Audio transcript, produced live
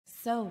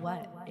So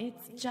what?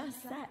 It's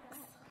just sex.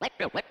 Wait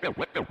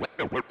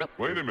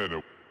a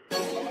minute.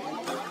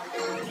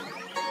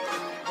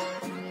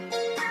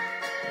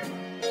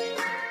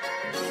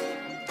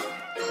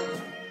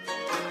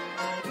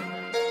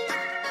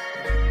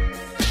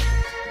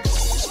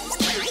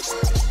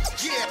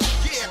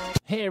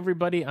 Hey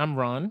everybody, I'm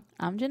Ron.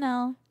 I'm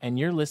Janelle. And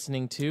you're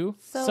listening to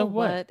So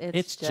What?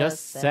 It's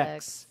Just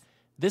Sex.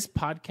 This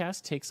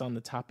podcast takes on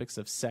the topics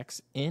of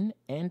sex in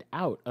and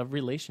out of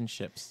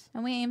relationships.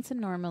 And we aim to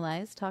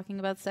normalize talking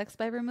about sex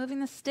by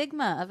removing the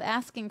stigma of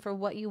asking for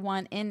what you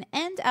want in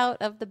and out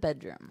of the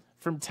bedroom.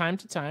 From time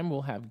to time,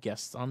 we'll have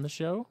guests on the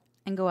show.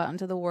 And go out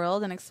into the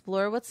world and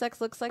explore what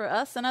sex looks like for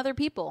us and other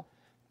people.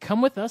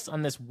 Come with us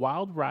on this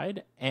wild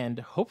ride, and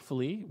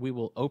hopefully we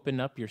will open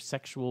up your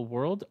sexual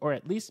world or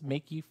at least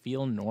make you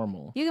feel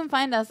normal. You can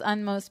find us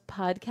on most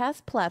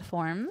podcast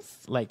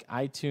platforms. Like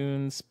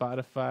iTunes,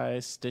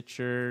 Spotify,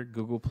 Stitcher,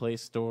 Google Play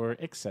Store,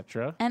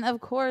 etc. And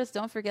of course,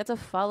 don't forget to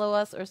follow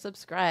us or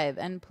subscribe,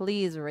 and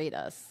please rate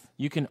us.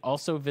 You can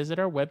also visit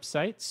our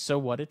website,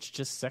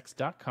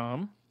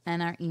 sowhatitsjustsex.com.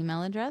 And our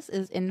email address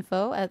is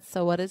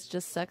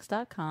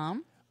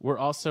info@sowhatitsjustsex.com. We're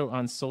also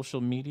on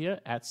social media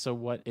at So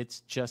What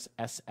It's Just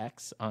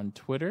SX on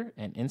Twitter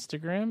and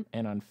Instagram,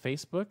 and on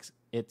Facebook,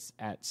 it's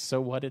at So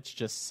What It's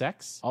Just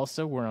Sex.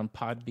 Also, we're on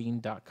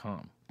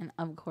podbean.com. And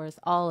of course,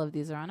 all of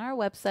these are on our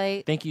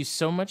website. Thank you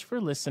so much for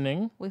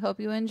listening. We hope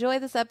you enjoy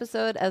this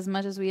episode as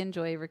much as we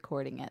enjoy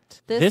recording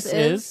it. This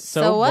is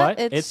So What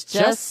It's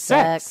Just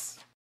Sex.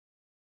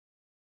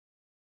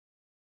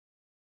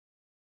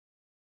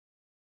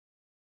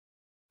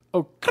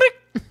 Oh, crick!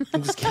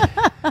 I'm just kidding.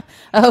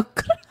 Oh,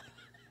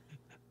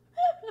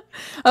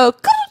 oh,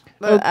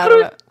 I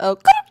don't know. Oh,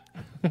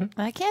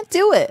 I can't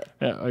do it.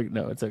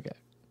 No, it's okay.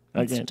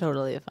 It's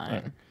totally fine.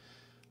 Right.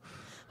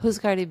 Who's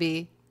Cardi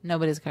B?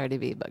 Nobody's Cardi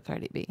B but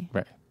Cardi B.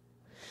 Right.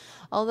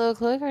 Although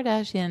Khloe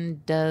Kardashian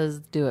does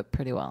do it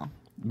pretty well.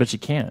 But she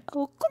can't.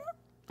 Oh,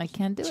 I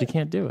can't do it. She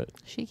can't do it.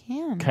 She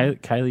can.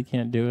 Kylie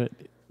can't do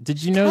it.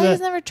 Did you know Kylie's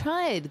that? never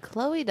tried.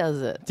 Khloe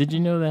does it. Did you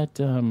know that?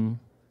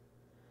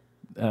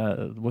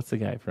 What's the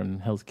guy from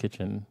Hell's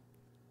Kitchen?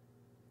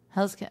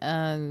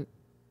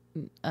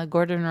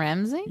 Gordon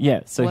Ramsay?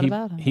 Yeah, so What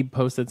about him? he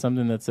posted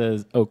something that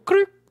says "oh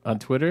crick" on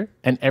Twitter,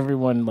 and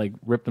everyone like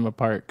ripped him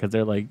apart because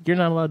they're like, "You're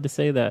not allowed to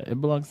say that. It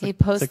belongs." He to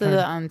posted Cardi." it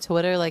on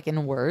Twitter, like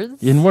in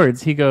words. In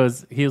words, he's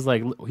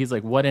like,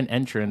 "What an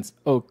entrance!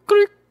 Oh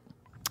crick."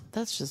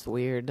 That's just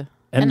weird.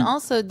 And- And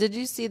also, did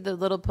you see the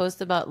little post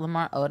about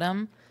Lamar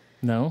Odom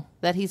No,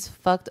 that he's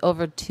fucked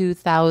over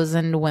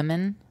 2,000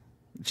 women?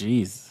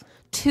 jeez.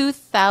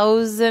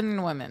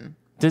 2,000 women.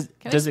 Does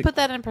Can we just put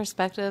that in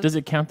perspective? does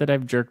it count that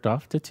I've jerked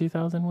off to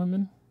 2,000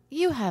 women?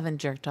 You haven't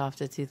jerked off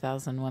to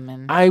 2,000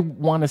 women. I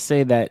want to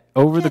say that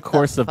over the Get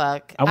course the of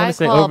fuck. I want I to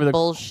say call over the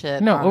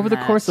bullshit No, on over the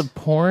that. course of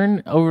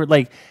porn, over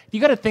like you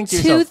got to think to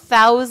yourself.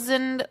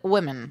 2,000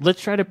 women. Let's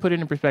try to put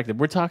it in perspective.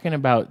 We're talking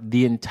about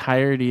the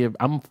entirety of.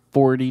 I'm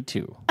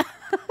 42.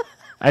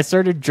 I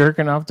started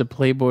jerking off to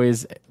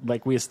Playboys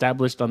like we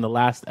established on the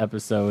last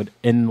episode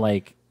in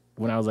like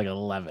when I was like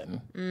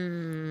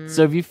 11.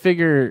 So if you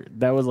figure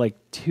that was like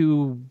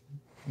 2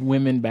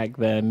 women back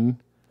then,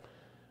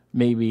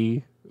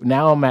 maybe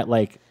now I'm at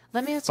like.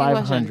 Let me ask you a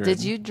question. 500.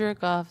 Did you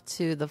jerk off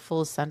to the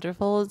full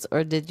centerfolds,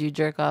 or did you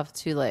jerk off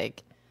to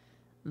like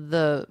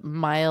the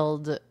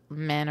mild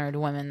mannered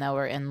women that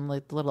were in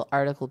like little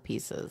article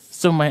pieces?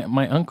 So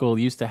my uncle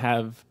used to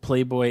have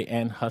Playboy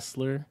and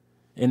Hustler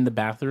in the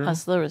bathroom.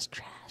 Hustler was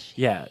trash.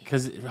 Yeah,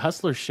 because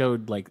Hustler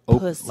showed like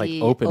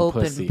Pussy, open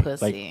open pussy,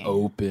 pussy. like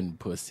open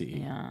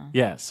pussy. Yeah.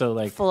 Yeah. So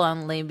like Full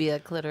on labia,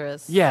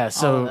 clitoris. yeah. all of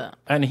So it.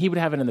 and he would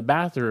have it in the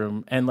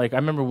bathroom, and like I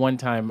remember one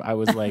time I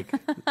was like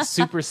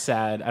super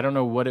sad. I don't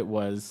know what it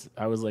was.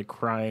 I was like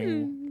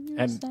crying,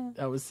 and sad.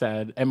 I was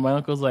sad. And my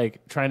uncle's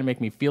like trying to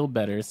make me feel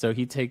better, so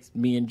he takes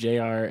me and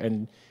JR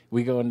and.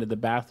 We go into the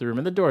bathroom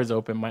and the door's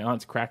open. My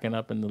aunt's cracking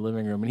up in the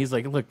living room, and he's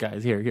like, "Look,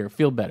 guys, here,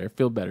 feel better,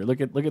 feel better.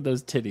 Look at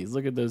those titties,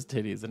 look at those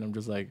titties." And I'm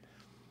just like,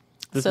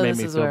 "This So made this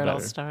me is feel where better." it all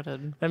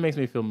started. That makes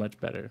me feel much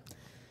better.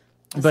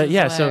 This But is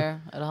yeah, so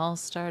where it all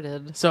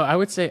started. so I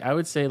would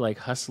say like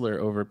Hustler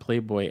over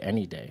Playboy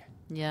any day.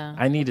 Yeah.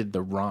 I needed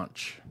the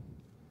Raunch.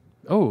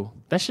 Oh,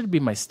 that should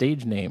be my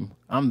stage name.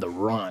 I'm the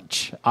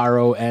Raunch.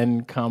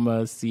 RON,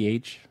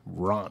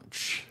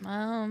 Raunch.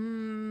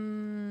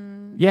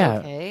 Yeah.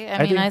 Okay. I I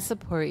mean, think- I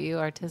support you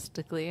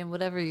artistically and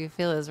whatever you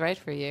feel is right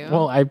for you.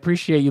 Well, I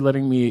appreciate you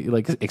letting me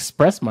like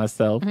express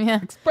myself. Yeah.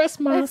 Express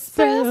myself.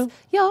 Express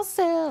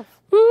yourself.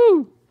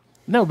 Woo.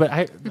 No, but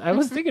I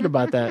was thinking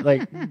about that.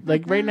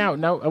 Like right now.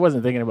 No, I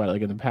wasn't thinking about it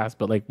like in the past,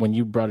 but like when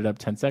you brought it up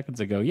 10 seconds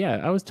ago, yeah,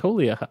 I was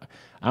totally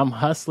I'm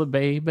hustler,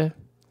 baby.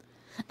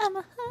 I'm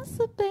a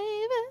hustler,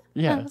 baby.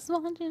 Yeah. I just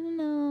want you to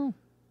know.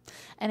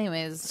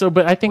 Anyways. So,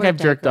 but I think we're I've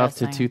jerked off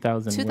to digressing.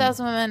 2,000.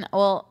 2,000 women.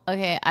 Well,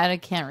 okay, I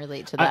can't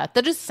relate to that.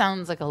 That just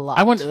sounds like a lot.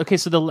 I want. Okay,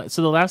 so the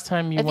last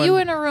time if you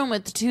were in a room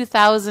with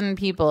 2,000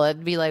 people,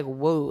 it'd be like,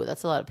 whoa,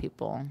 that's a lot of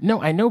people.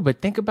 No, I know,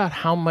 but think about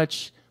how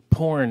much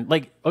porn.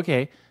 Like,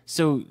 okay,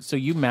 So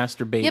you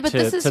masturbate. Yeah, but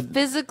this is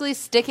physically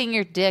sticking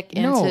your dick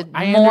No, into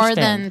I more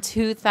understand. than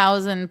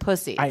 2,000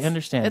 pussies. I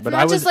understand, It's but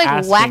not I was just like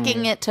asking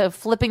whacking you. it to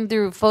flipping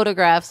through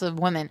photographs of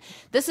women.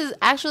 This is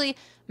actually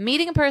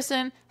meeting a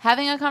person,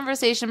 having a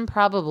conversation.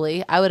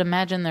 Probably, I would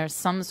imagine there's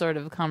some sort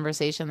of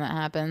conversation that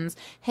happens.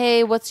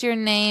 Hey, what's your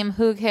name?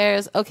 Who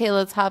cares? Okay,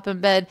 let's hop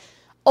in bed.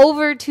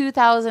 Over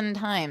 2,000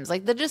 times.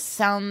 Like, that just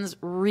sounds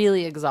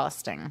really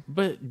exhausting.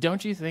 But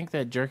don't you think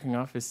that jerking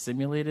off is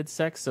simulated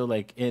sex? So,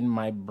 like, in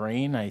my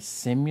brain, I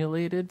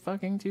simulated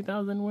fucking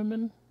 2,000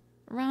 women?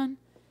 Ron?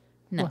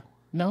 No.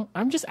 No,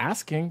 I'm just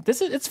asking.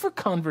 It's for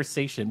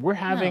conversation. We're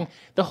having... No.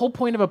 The whole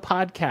point of a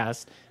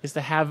podcast is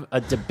to have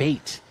a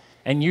debate.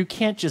 And you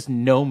can't just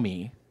know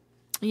me.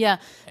 Yeah,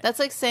 that's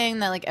like saying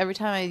that like every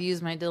time I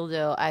use my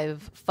dildo,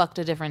 I've fucked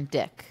a different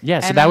dick. Yeah,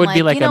 so And that I'm would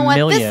be like you know a what?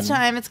 million. This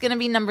time it's going to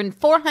be number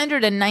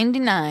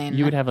 499.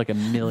 You would have like a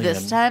million.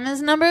 This time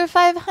is number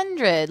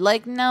 500.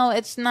 Like, no,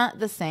 it's not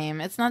the same.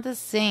 It's not the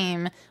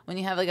same when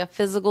you have like a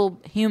physical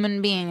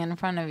human being in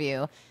front of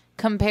you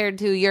compared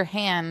to your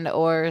hand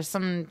or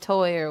some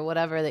toy or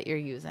whatever that you're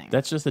using.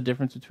 That's just the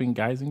difference between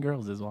guys and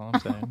girls is all I'm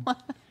saying.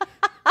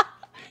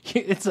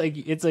 It's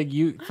like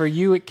you, for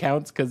you it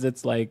counts because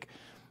it's like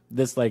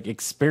this like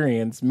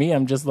experience. Me,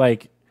 I'm just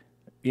like,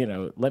 you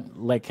know,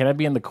 can I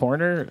be in the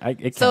corner?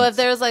 So if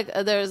there's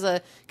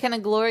a can a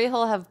glory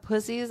hole have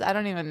pussies? I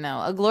don't even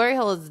know. A glory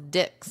hole is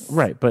dicks.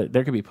 Right, but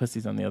there could be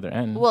pussies on the other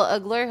end. Well, a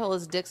glory hole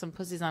is dicks and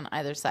pussies on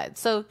either side.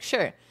 So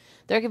sure,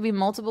 there could be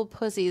multiple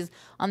pussies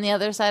on the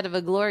other side of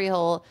a glory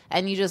hole,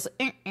 and you just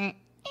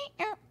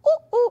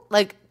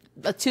like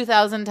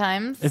 2,000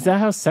 times. Is that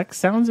how sex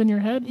sounds in your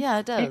head? Yeah,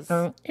 it does.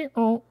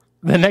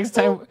 The next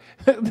time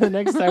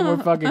we're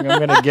fucking, I'm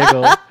gonna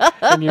giggle,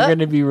 and you're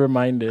gonna be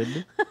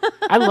reminded.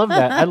 I love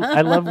that.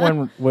 I love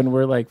when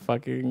we're like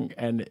fucking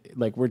and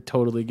like we're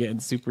totally getting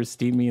super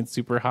steamy and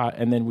super hot,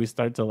 and then we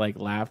start to like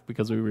laugh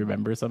because we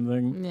remember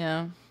something,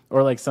 Yeah,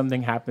 or like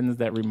something happens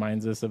that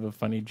reminds us of a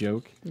funny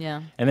joke,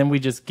 yeah, and then we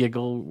just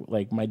giggle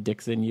like my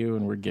dick's in you,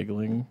 and we're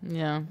giggling.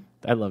 yeah.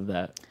 I love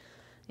that.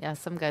 Yeah,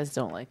 some guys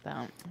don't like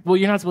that. Well,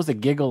 you're not supposed to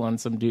giggle on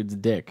some dude's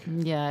dick.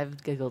 Yeah,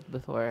 I've giggled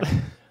before.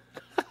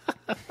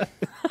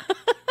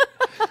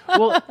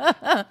 Well,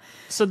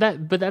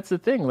 but that's the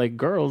thing. Like,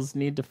 girls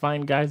need to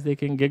find guys they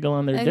can giggle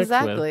on their dicks with.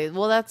 Exactly.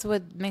 Well, that's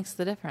what makes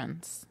the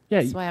difference.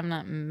 Yeah, That's why I'm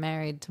not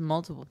married to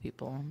multiple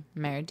people. I'm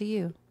married to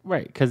you.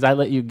 Right, because I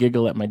let you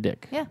giggle at my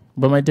dick. Yeah.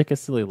 But my dick is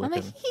silly I'm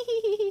looking. like,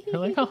 You're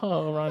like,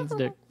 oh, Ron's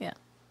dick. yeah.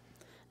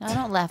 No, I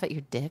don't laugh at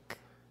your dick.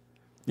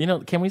 You know,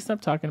 can we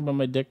stop talking about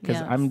my dick? Because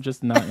Yes. I'm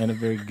just not in a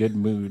very good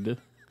mood.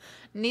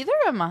 Neither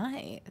am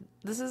I.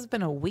 This has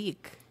been a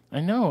week. I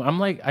know. I'm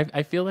like,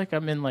 I feel like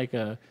I'm in like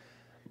a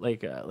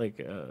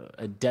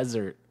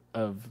desert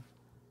of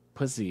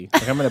pussy.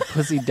 Like I'm in a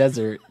pussy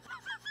desert,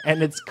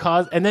 and it's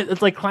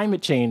like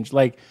climate change.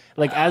 Like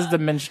as the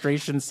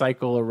menstruation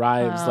cycle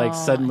arrives, like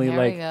suddenly Here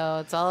like we go.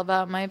 It's all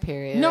about my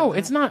period. no,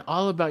 it's not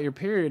all about your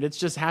period. It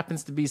just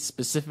happens to be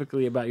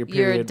specifically about your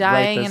You're period.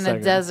 dying right this in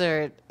second. a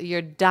desert.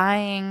 You're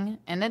dying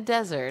in a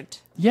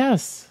desert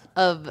Yes.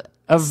 of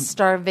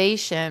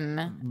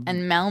starvation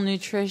and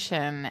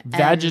malnutrition. And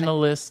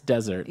Vaginalist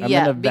desert. I'm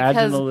Yeah, in a because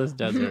vaginalist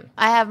desert.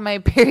 I have my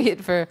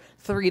period for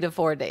 3 to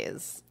 4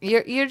 days.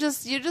 You're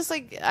just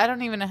like, I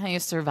don't even know how you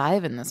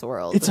survive in this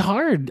world. It's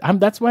hard.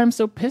 That's why I'm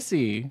so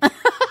pissy.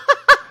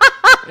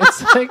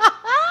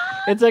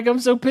 It's like I'm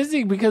so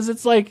pissy because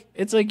it's like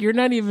you're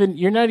not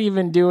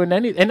even doing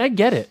anything. And I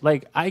get it.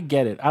 Like I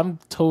get it. I'm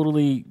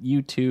totally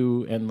you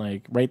two and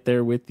like right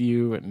there with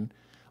you, and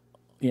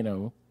you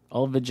know,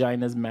 all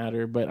vaginas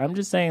matter, but I'm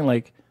just saying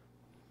like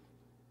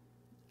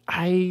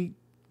I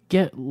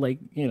get like,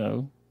 you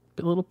know,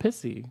 a little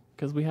pissy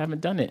because we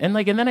haven't done it. And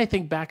then I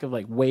think back of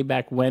like way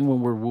back when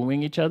we're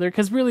wooing each other,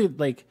 because really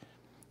like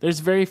there's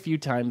very few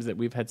times that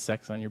we've had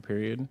sex on your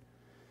period.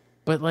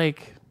 But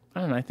like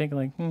I don't know, I think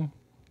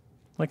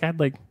like I'd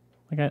like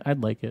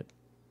it.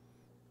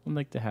 I'd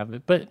like to have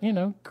it. But you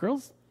know,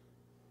 girls,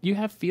 you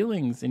have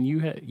feelings and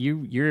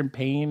you're in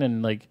pain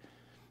and like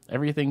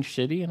everything's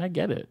shitty, and I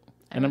get it.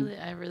 And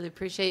I really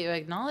appreciate you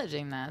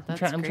acknowling that.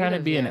 That's I'm great trying to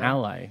of be an you.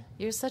 ally.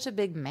 You're such a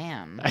big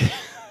man.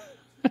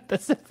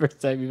 That's the first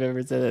time you've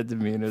ever said that to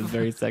me, and it was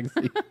very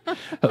sexy.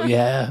 Oh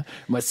yeah,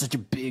 am I such a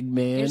big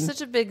man? You're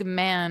such a big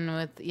man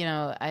with, you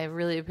know, I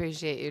really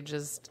appreciate you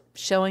just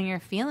showing your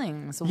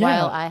feelings Yeah.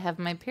 while I have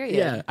my period.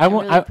 Yeah, I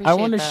want to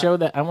that. show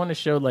that. I want to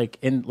show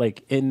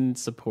in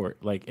support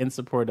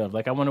of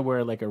like I want to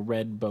wear like a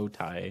red bow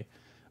tie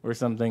or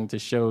something to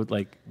show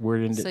like we're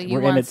in So you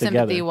we're want in it sympathy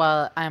together.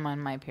 while I'm on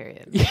my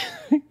period.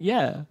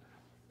 Yeah.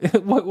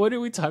 What did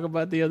we talk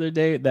about the other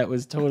day? That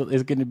was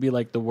is going to be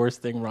like the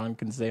worst thing Ron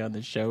can say on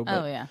this show.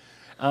 But, Oh yeah.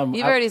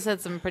 You've already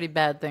said some pretty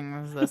bad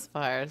things thus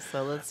far,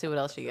 so let's see what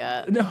else you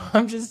got. No,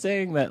 I'm just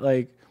saying that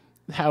like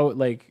how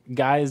like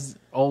guys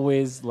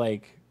always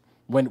like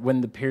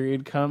when the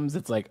period comes,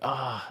 it's like,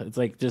 it's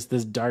like just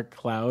this dark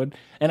cloud.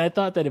 And I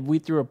thought that if we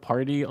threw a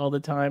party all the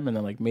time and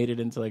then like made it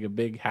into like a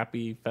big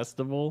happy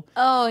festival.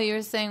 Oh, you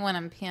were saying when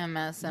I'm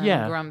PMS and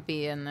Yeah. I'm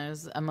grumpy and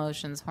there's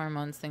emotions,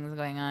 hormones, things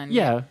going on.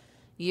 Yeah.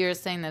 You're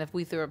saying that if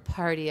we threw a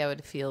party, I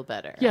would feel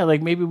better. Yeah,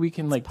 like maybe we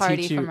can like Party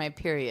teach you for my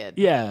period.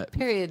 Yeah.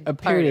 Period A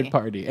period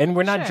party. And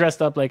we're not Sure.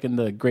 dressed up like in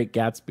the Great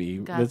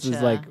Gatsby. This is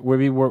Gotcha. like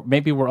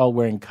maybe we're all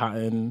wearing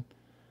cotton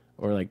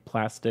or like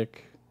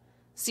plastic.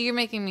 So you're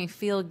making me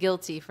feel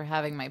guilty for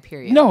having my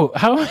period. No,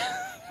 how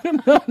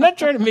no, I'm not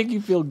trying to make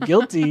you feel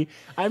guilty.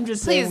 I'm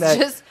just Please saying that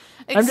just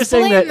I'm just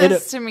saying explain that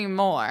this to me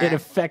more. it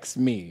affects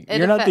me. It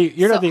You're not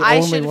the I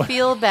only should one.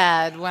 feel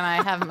bad when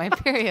I have my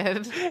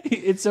period.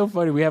 It's so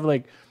funny. We have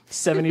like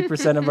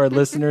 70% of our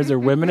listeners are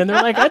women, and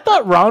they're like, I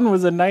thought Ron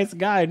was a nice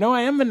guy. No,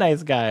 I am a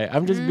nice guy.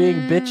 I'm just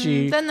being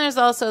bitchy. Then there's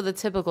also the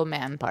typical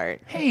man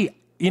part. Hey,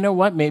 you know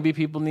what? Maybe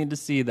people need to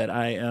see that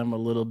I am a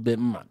little bit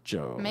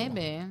macho.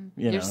 Maybe.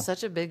 You You're know.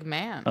 such a big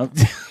man.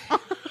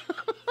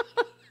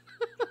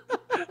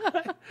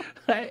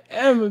 I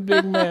am a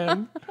big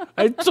man.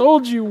 I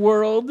told you,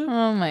 world.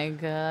 Oh my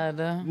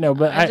God. No,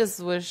 but I just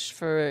wish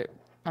for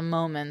a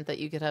moment that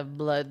you could have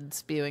blood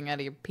spewing out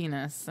of your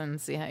penis and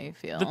see how you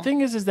feel. The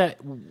thing is that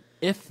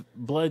if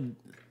blood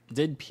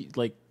did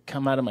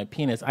come out of my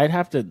penis, I'd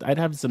have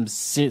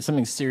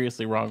something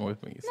seriously wrong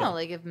with me. So. No,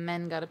 like if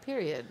men got a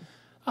period.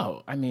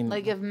 Oh, I mean,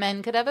 Like if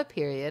men could have a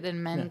period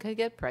and men could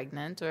get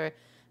pregnant, or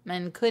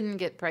men couldn't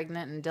get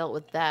pregnant and dealt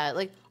with that.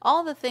 Like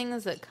all the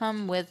things that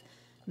come with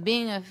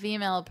being a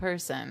female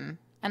person.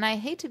 And I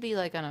hate to be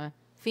like on a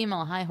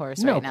female high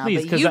horse right now,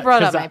 please, but you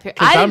brought up my period.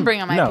 I didn't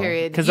bring up my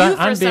period. You,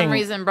 for some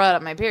reason, brought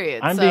up my period.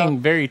 I'm so being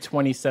very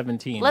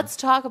 2017. let's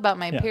talk about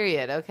my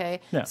period,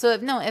 okay? Yeah. So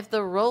if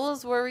the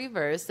roles were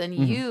reversed and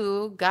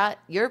you got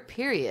your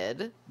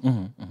period,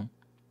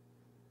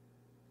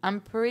 I'm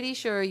pretty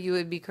sure you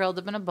would be curled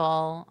up in a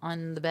ball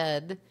on the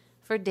bed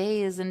for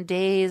days and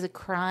days,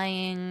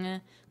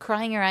 crying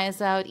your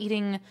eyes out,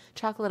 eating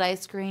chocolate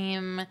ice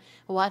cream,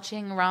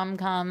 watching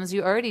rom-coms.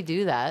 You already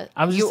do that.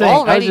 I was You just saying,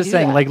 already do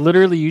that. like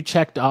literally you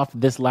checked off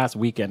this last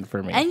weekend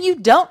for me. And you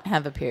don't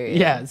have a period.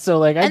 Yeah, so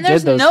like I And did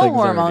there's those no things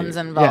hormones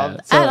already.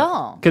 involved at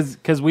all.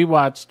 Because we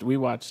watched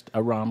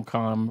a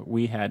rom-com,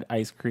 we had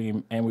ice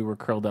cream, and we were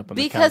curled up on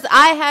the couch. Because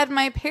I had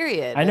my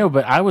period. I know,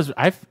 but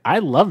I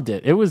loved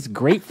it. It was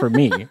great for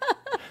me.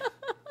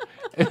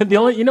 The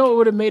only, you know what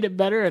would have made it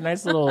better? A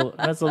nice little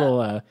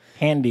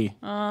handy.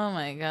 Oh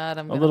my God,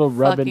 I'm little gonna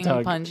rub and fucking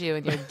tug. punch you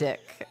in your dick.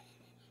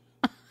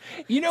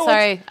 You know,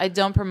 Sorry, I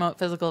don't promote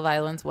physical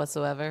violence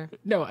whatsoever.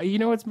 no, you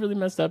know what's really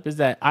messed up is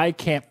that I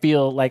can't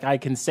feel like I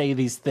can say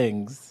these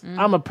things.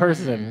 I'm a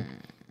person.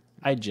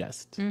 I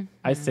jest.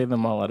 I say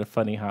them all out of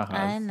funny ha-has.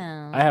 I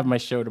know. I have my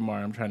show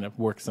tomorrow. I'm trying to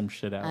work some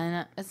shit out. I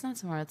know. It's not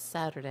tomorrow, it's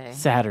Saturday.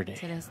 Saturday.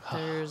 Today's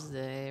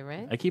Thursday,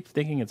 right? I keep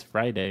thinking it's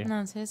Friday.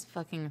 No, today's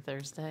fucking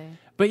Thursday.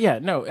 But yeah,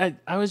 no,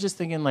 I was just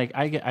thinking like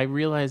I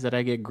realize that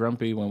I get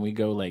grumpy when we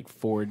go like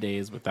 4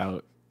 days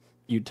without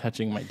you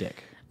touching my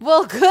dick.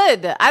 Well,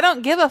 good. I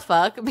don't give a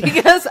fuck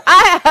because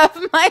I have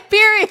my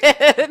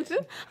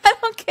period. I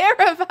don't care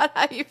about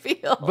how you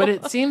feel. But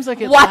it seems like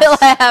it while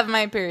lasts, I have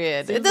my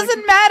period. It Seems like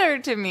doesn't matter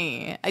to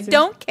me. I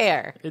don't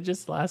care. it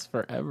just lasts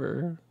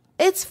forever.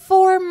 It's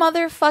 4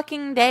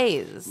 motherfucking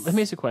days. Let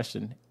me ask you a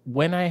question.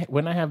 When I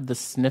have the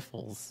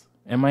sniffles,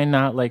 am I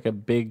not like a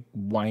big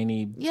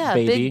whiny Yeah,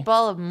 baby? big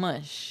ball of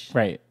mush.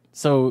 Right.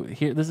 So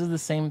here, this is the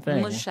same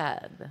thing.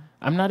 Mushad.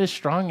 I'm not as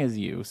strong as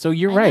you, so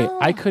you're I right. know.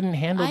 I couldn't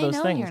handle I those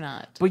know things. you're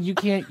not. But you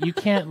can't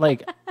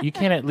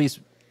at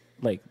least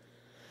like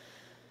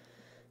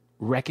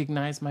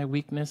recognize my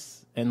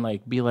weakness and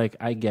like be like,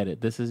 I get it.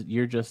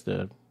 You're just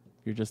a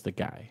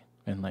guy,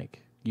 and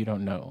like you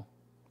don't know.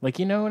 Like,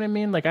 you know what I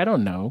mean? Like, I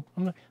don't know.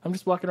 I'm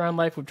just walking around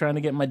life with trying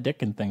to get my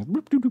dick in things.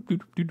 Boop, doop, doop,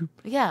 doop, doop, doop.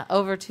 Yeah,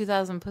 over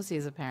 2,000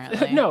 pussies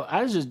apparently. No,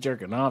 I was just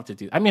jerking off to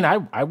 2,000. I mean,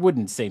 I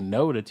wouldn't say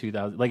no to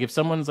 2,000. Like, if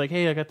someone's like,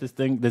 hey, I got this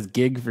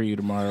gig for you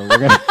tomorrow.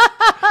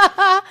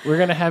 We're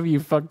gonna have you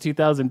fuck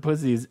 2,000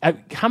 pussies.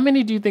 How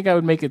many do you think I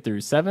would make it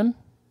through?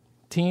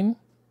 17?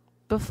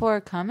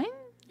 Before coming?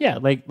 Yeah,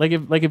 like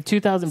if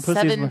 2,000 pussies.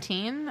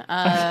 17?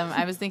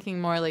 I was thinking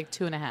more like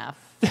 2.5.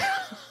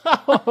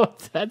 Oh,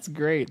 that's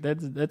great.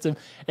 That's a.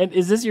 And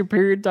is this your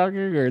period talking,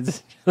 or is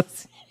it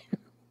just?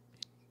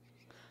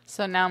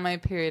 So now my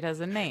period has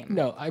a name.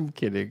 No, I'm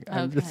kidding.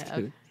 I'm Okay, just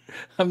kidding.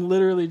 I'm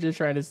literally just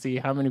trying to see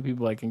how many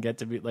people I can get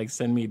to be like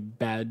send me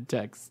bad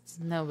texts.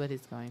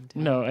 Nobody's going to.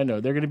 No, I know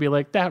they're gonna be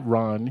like that.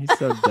 Ron, he's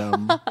so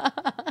dumb.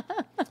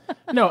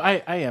 No,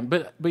 I am,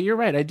 but you're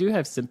right. I do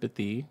have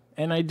sympathy,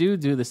 and I do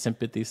the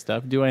sympathy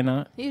stuff. Do I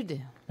not? You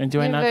do. And do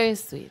You're I not? very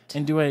sweet.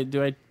 And do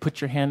I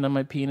put your hand on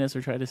my penis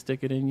or try to stick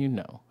it in you?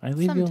 No, I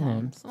leave you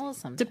alone. Sometimes. Well,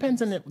 sometimes.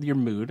 Depends on your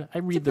mood. I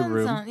read the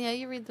room. Yeah,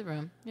 you read the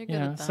room. You're good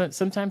Yeah, at that. so,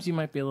 sometimes you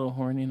might be a little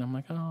horny, and I'm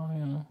like,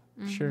 oh,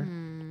 sure,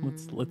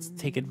 let's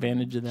take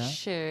advantage of that.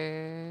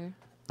 Sure.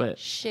 But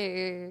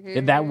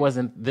Sure. that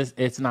wasn't this.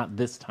 It's not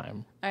this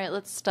time. All right,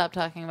 let's stop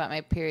talking about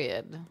my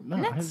period. No,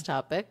 Next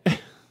topic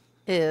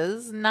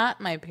is not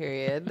my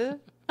period.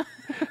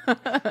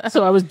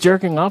 So I was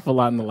jerking off a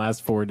lot in the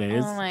last 4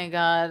 days. Oh my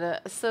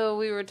God. So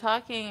we were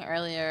talking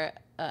earlier,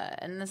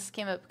 and this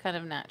came up kind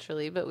of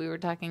naturally, but we were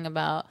talking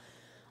about,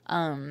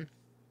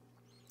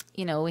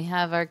 we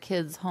have our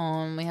kids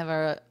home. We have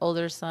our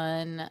older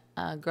son,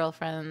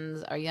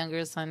 girlfriends, our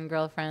younger son,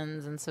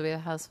 girlfriends. And so we have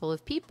a house full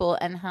of people,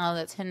 and how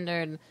that's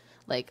hindered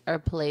like our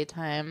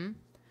playtime.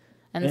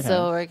 And It so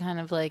has. we're kind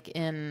of like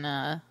in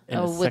a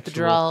sexual-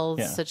 withdrawal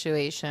yeah.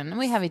 situation.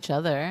 We have each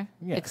other,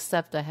 Yeah.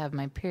 except I have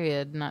my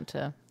period, not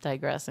to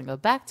digress and go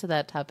back to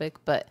that topic.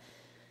 But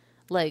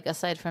like,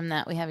 aside from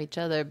that, we have each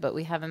other, but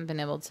we haven't been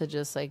able to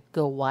just like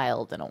go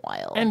wild in a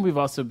while. And we've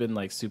also been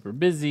like super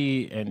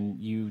busy, and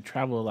you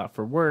travel a lot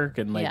for work,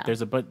 and like Yeah.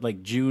 there's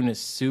like June is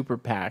super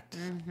packed.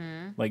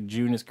 Like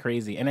June is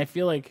crazy, and I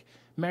feel like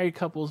married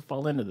couples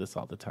fall into this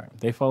all the time.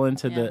 They fall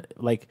into the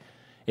like,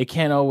 it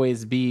can't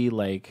always be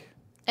like.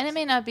 And it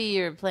may not be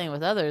you're playing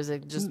with others,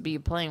 it just be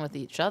playing with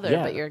each other,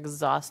 Yeah. but you're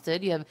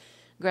exhausted. You have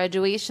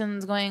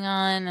graduations going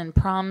on and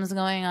proms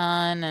going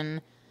on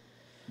and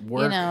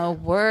Work.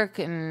 work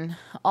and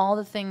all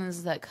the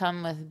things that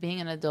come with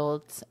being an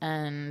adult,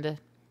 and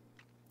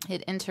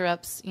it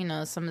interrupts,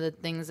 some of the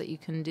things that you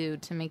can do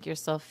to make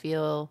yourself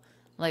feel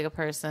like a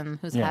person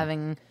who's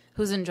Yeah.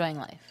 who's enjoying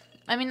life.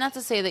 I mean, not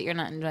to say that you're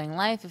not enjoying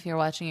life if you're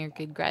watching your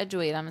kid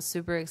graduate. I'm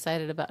super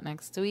excited about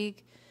next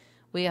week.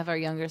 We have our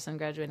younger son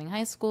graduating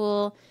high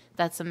school.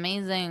 That's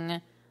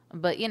amazing.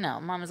 But,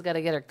 mama's got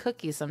to get her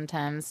cookie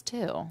sometimes,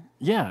 too.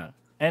 Yeah.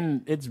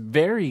 And it's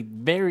very,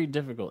 very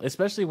difficult,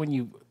 especially when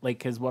you like,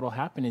 because what'll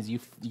happen is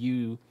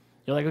you're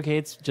like, okay,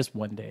 it's just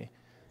one day.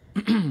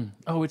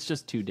 Oh, it's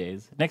just 2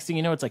 days. Next thing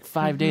you know, it's like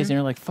 5 days, and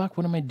you're like, fuck,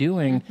 what am I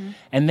doing?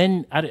 And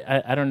then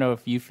I don't know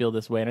if you feel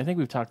this way, and I think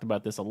we've talked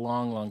about this a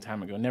long, long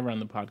time ago, never on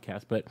the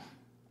podcast, but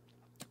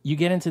you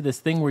get into this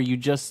thing where you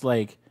just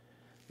like,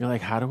 you're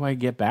like, how do I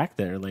get back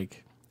there?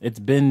 Like, it's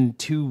been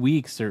 2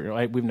 weeks, or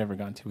like, we've never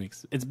gone 2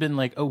 weeks. It's been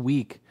like a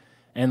week,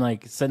 and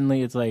like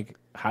suddenly it's like,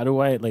 how do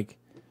I like?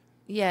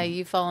 Yeah,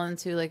 you fall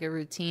into like a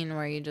routine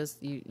where you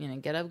just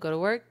get up, go to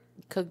work,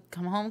 cook,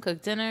 come home,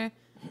 cook dinner,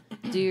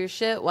 do your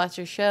shit, watch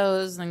your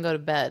shows, then go to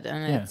bed.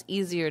 And Yeah. it's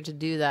easier to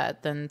do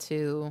that than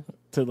to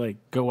like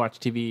go watch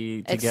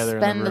TV together.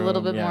 expend in the a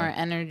little room. bit Yeah. more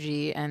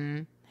energy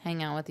and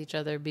hang out with each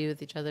other, be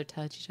with each other,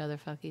 touch each other,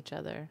 fuck each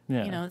other.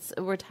 Yeah.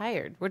 We're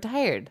tired. We're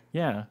tired.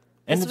 Yeah,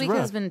 and This it's week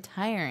rough. has been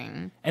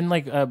tiring. And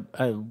like,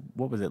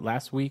 what was it?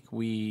 Last week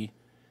we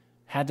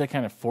had to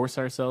kind of force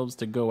ourselves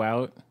to go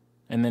out,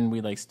 and then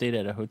we like stayed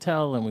at a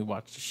hotel and we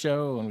watched a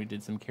show and we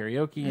did some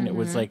karaoke, and it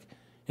was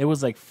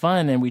like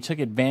fun, and we took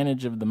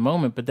advantage of the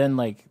moment. But then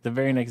like the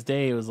very next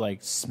day, it was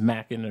like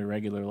smack into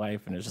regular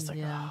life, and it's just like,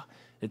 Yeah.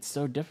 it's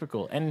so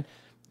difficult. And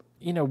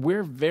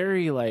we're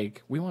very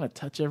like, we want to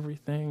touch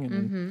everything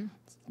and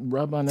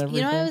rub on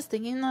everything. I was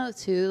thinking though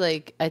too,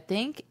 like I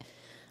think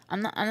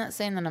I'm not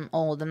saying that I'm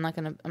old. I'm not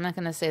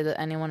gonna say that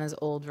anyone is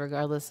old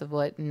regardless of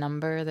what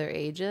number their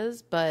age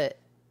is, but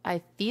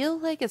I feel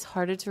like it's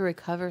harder to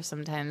recover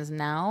sometimes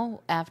now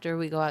after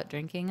we go out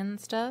drinking and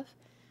stuff,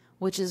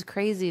 which is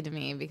crazy to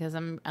me because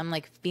I'm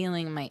like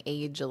feeling my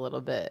age a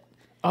little bit.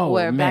 Oh,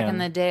 Where back in man.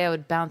 the day I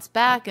would bounce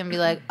back and be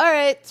like, all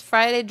right, it's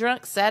Friday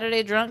drunk,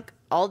 Saturday drunk,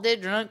 all day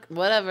drunk,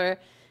 whatever.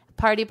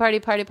 Party, party,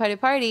 party, party,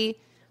 party.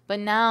 But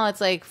now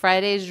it's like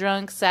Friday's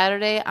drunk,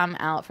 Saturday, I'm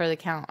out for the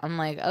count. I'm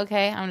like,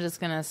 okay, I'm just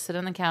going to sit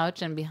on the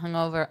couch and be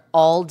hungover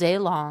all day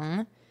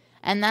long.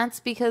 And that's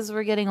because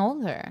we're getting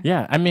older.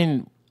 Yeah, I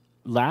mean,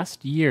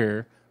 last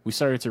year we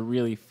started to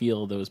really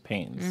feel those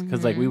pains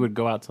because like we would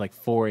go out to like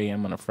 4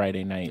 a.m. on a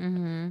Friday night,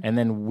 and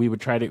then we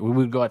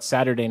would go out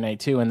Saturday night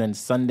too, and then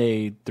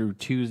Sunday through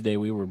Tuesday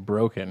we were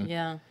broken.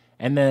 Yeah.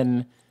 And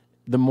then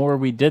the more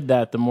we did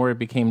that, the more it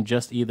became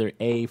just either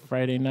a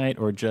Friday night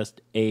or just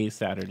a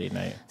Saturday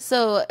night.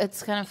 So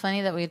it's kind of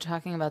funny that we're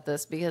talking about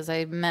this because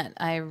I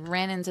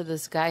ran into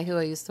this guy who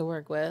I used to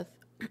work with,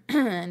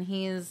 and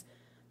he's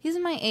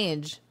my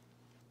age,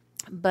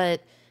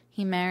 but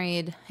he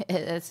married,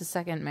 it's his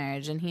second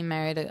marriage, and he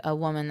married a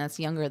woman that's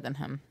younger than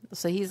him.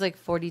 So he's like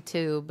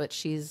 42, but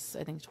she's,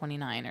 I think,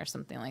 29 or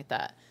something like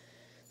that.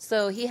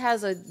 So he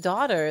has a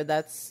daughter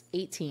that's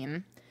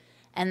 18,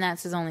 and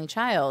that's his only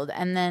child.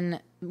 And then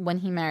when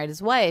he married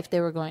his wife,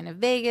 they were going to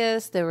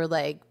Vegas. They were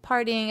like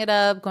partying it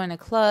up, going to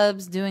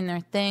clubs, doing their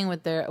thing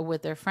with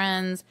their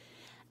friends.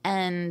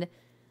 And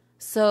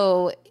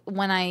so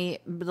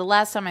the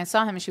last time I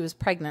saw him, she was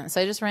pregnant.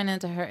 So I just ran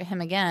into him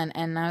again,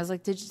 and I was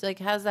like,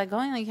 how's that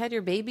going? Like, you had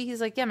your baby?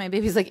 He's like, yeah, my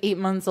baby's like 8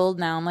 months old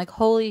now. I'm like,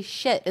 holy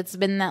shit, it's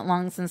been that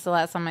long since the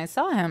last time I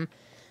saw him.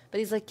 But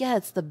he's like, yeah,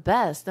 it's the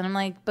best. And I'm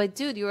like, but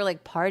dude, you were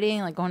like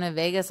partying, like going to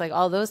Vegas, like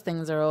all those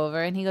things are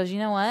over. And he goes, you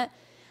know what?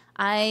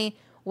 I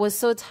was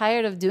so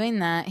tired of doing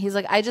that. He's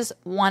like, I just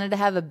wanted to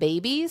have a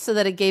baby so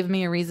that it gave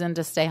me a reason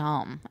to stay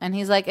home. And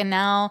he's like, and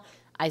now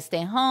I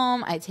stay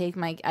home. I take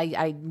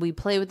we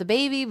play with the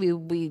baby.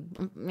 We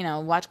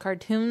watch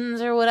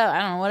cartoons or whatever. I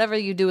don't know, whatever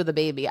you do with the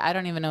baby. I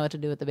don't even know what to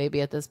do with the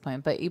baby at this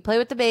point. But you play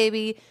with the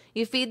baby,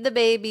 you feed the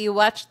baby, you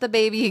watch the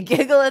baby, you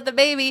giggle at the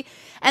baby,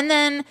 and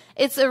then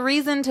it's a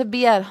reason to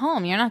be at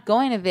home. You're not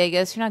going to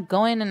Vegas. You're not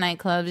going to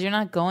nightclubs. You're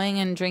not going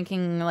and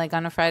drinking like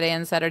on a Friday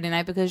and Saturday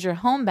night because you're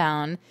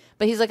homebound.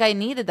 But he's like, I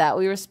needed that.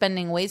 We were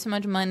spending way too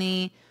much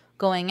money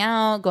going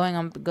out,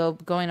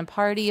 going to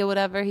party or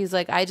whatever. He's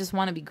like, I just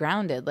want to be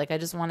grounded. Like, I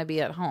just want to be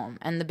at home.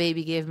 And the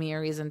baby gave me a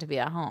reason to be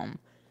at home.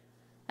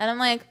 And I'm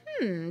like,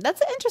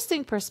 that's an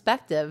interesting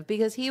perspective,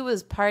 because he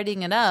was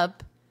partying it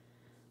up,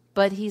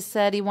 but he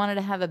said he wanted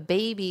to have a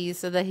baby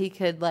so that he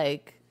could,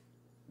 like,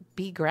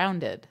 be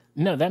grounded.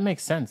 No, that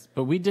makes sense.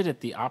 But we did it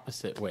the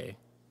opposite way.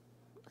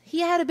 He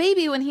had a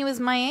baby when he was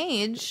my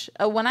age,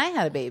 when I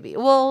had a baby.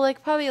 Well,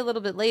 like, probably a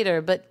little bit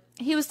later, but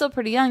he was still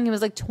pretty young. He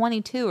was like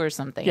 22 or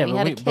something. Yeah, he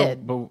had a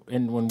kid. But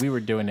when we were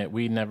doing it,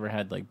 we never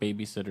had like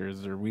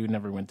babysitters, or we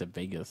never went to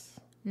Vegas.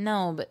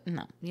 No,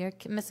 you're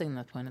missing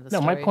the point of the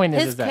story. No, my point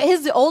is that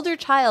his older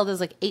child is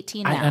like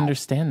 18 now. I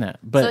understand that,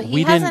 but so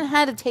he hasn't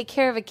had to take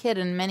care of a kid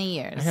in many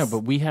years. I know, but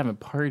we haven't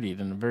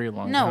partied in a very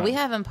long time. No, we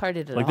haven't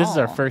partied at all. Like, this is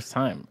our first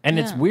time, and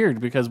it's weird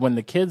because when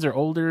the kids are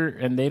older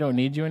and they don't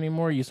need you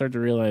anymore, you start to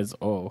realize,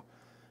 oh,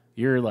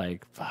 you're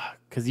like, fuck,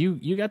 because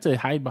you got to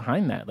hide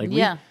behind that. Like,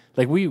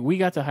 we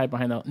got to hide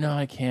behind that. No,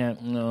 I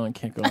can't. No, I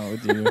can't go out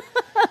with you.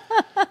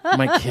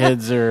 My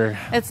kids are.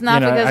 It's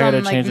not because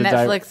I'm like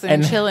Netflix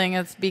and chilling.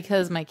 It's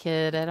because my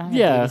kid. I don't have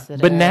a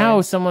babysitter. But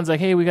now someone's like,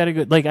 hey, we got to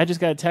go. Like, I just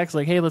got a text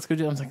like, hey, let's go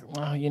do. I was like,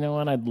 wow, you know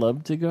what? I'd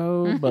love to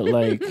go, but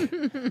like,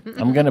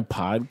 I'm gonna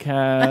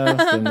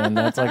podcast, and then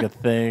that's like a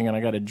thing, and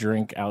I got to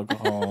drink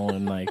alcohol,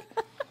 and like,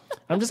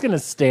 I'm just gonna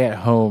stay at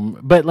home.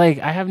 But like,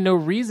 I have no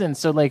reason.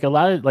 So like, a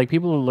lot of like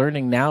people are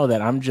learning now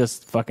that I'm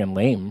just fucking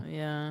lame.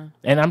 Yeah.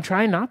 And I'm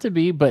trying not to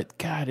be, but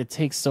God, it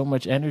takes so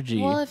much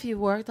energy. Well, if you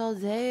worked all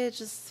day, it's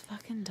just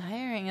fucking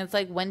tiring. It's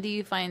like, when do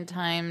you find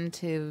time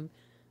to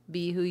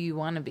be who you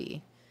want to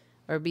be,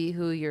 or be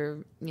who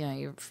you're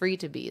free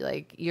to be?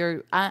 Like,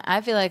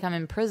 I feel like I'm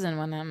in prison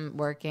when I'm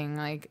working.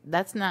 Like,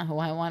 that's not who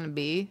I want to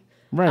be.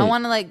 Right. I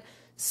want to like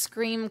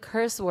scream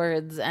curse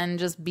words and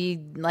just be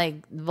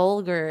like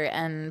vulgar,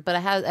 but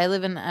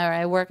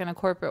I work in a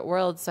corporate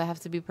world, so I have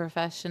to be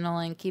professional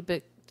and keep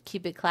it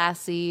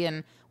classy,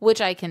 and which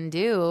I can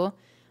do,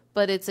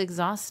 but it's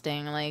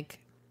exhausting. Like,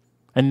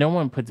 and no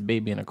one puts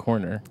baby in a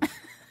corner.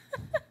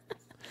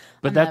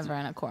 But I'm never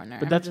in a corner.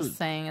 But that's just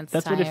saying it's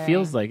that's tiring. What it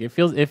feels like. It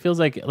feels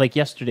like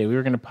yesterday. We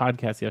were going to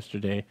podcast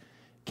yesterday.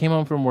 Came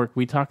home from work.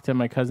 We talked to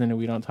my cousin who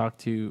we haven't talked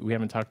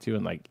to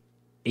in like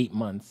 8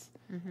 months.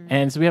 Mm-hmm.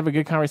 And so we have a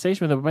good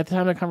conversation with him. But by the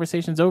time the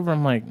conversation's over,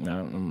 I'm like, no,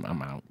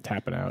 I'm out,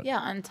 tapping out. Yeah,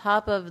 on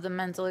top of the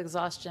mental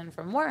exhaustion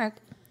from work.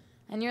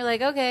 And you're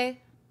like, okay,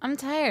 I'm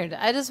tired.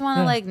 I just want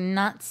to like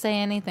not say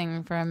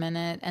anything for a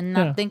minute and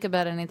not think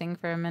about anything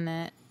for a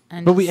minute.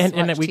 But we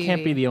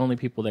can't be the only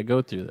people that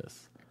go through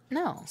this.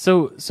 No.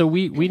 So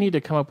we need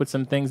to come up with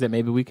some things that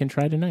maybe we can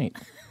try tonight.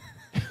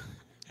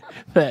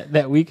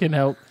 that we can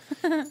help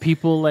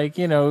people, like,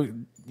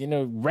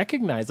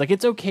 recognize, like,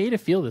 it's okay to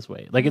feel this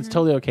way. Like, it's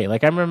totally okay.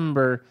 Like, I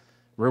remember,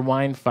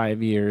 rewind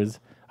 5 years,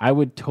 I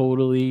would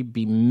totally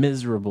be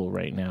miserable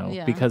right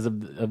now because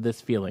of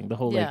this feeling. The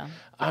whole, like,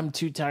 I'm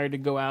too tired to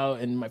go out,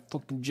 and my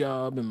fucking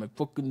job, and my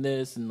fucking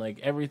this, and,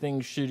 like,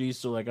 everything's shitty.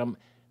 So, like, I'm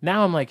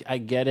like, I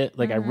get it.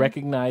 Like, I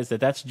recognize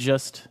that that's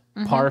just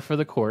par for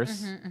the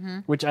course,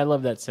 which I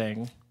love that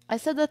saying. I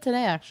said that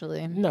today,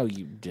 actually. No,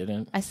 you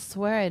didn't. I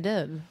swear I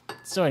did.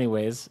 So,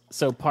 anyways,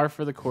 par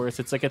for the course.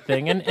 It's like a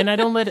thing, and I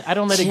don't let it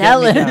get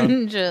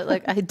me down.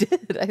 Like, I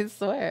did. I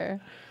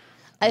swear.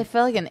 I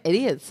felt like an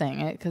idiot saying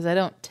it because I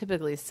don't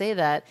typically say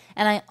that,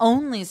 and I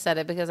only said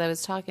it because I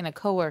was talking to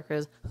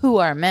coworkers who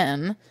are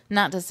men.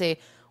 Not to say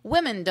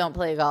women don't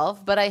play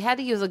golf, but I had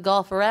to use a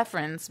golf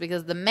reference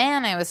because the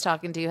man I was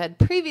talking to had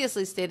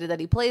previously stated that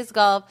he plays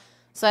golf,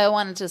 so I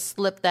wanted to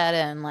slip that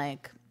in,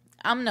 like,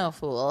 I'm no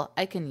fool.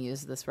 I can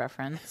use this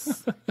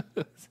reference.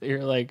 So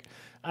you're like,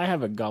 I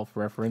have a golf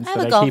reference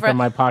that I keep in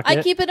my pocket.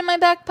 I keep it in my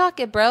back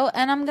pocket, bro,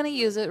 and I'm going to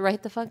use it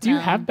right the fuck now. Do you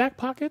have back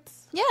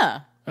pockets?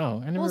 Yeah.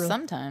 Oh, I never. Well,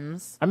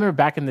 sometimes. I remember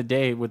back in the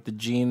day with the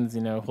jeans,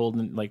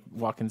 holding, like,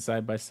 walking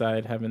side by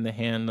side, having the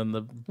hand on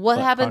the. What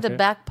happened to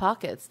back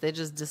pockets? They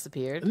just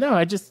disappeared. No,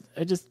 I just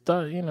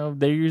thought,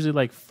 they're usually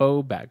like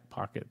faux back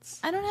pockets.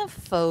 I don't have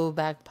faux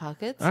back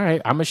pockets. All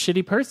right, I'm a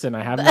shitty person.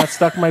 I have not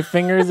stuck my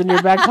fingers in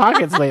your back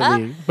pockets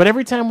lately. But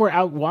every time we're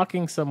out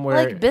walking somewhere,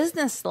 like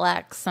business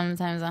slacks,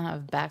 sometimes I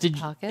have back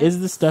pockets. Is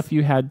the stuff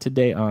you had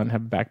today on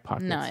have back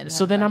pockets? No, I didn't.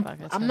 So then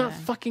I'm not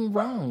fucking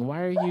wrong.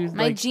 Why are you?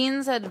 My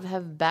jeans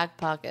have back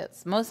pockets.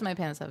 Most of my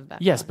pants have back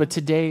yes, pockets. but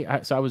today,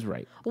 I was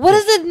right. What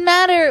does it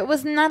matter? It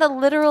was not a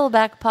literal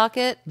back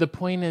pocket. The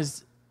point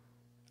is,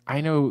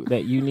 I know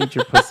that you need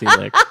your pussy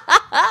licked.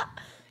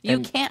 You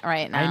can't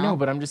right now. I know,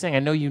 but I'm just saying, I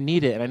know you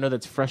need it, and I know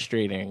that's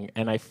frustrating,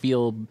 and I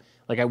feel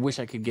like I wish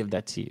I could give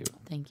that to you.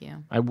 Thank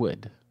you. I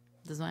would.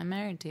 This is why I'm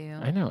married to you.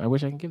 I know. I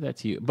wish I could give that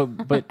to you.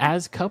 But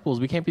as couples,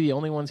 we can't be the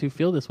only ones who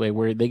feel this way,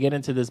 where they get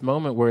into this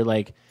moment where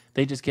like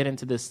they just get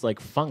into this like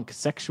funk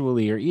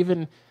sexually, or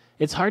even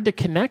it's hard to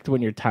connect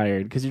when you're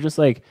tired because you're just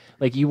like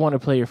you want to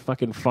play your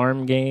fucking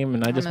farm game,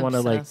 and I just want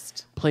to like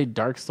play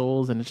Dark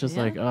Souls, and it's just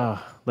like, oh,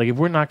 like if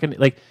we're not gonna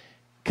like,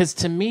 because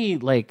to me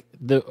like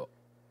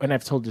and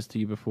I've told this to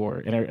you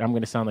before, and I'm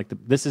going to sound like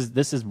this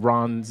is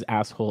Ron's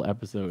asshole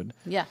episode.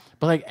 Yeah,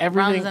 but like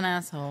everything, Ron's an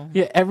asshole.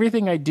 Yeah,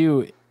 everything I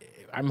do,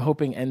 I'm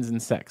hoping ends in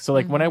sex. So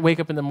like when I wake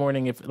up in the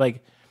morning, if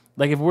like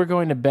if we're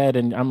going to bed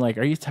and I'm like,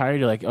 are you tired?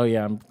 You're like, oh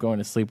yeah, I'm going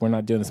to sleep. We're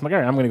not doing this. I'm like, all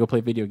right, I'm going to go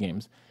play video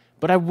games.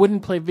 But I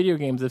wouldn't play video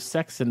games if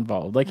sex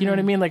involved. Like, you know what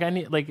I mean? Like I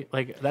need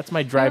like that's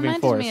my driving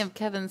force. It reminded me of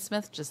Kevin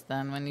Smith just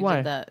then when you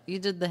did that. You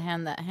did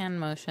that hand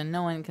motion.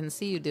 No one can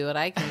see you do it.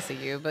 I can see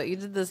you, but you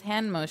did this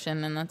hand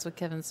motion, and that's what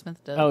Kevin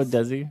Smith does. Oh,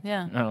 does he?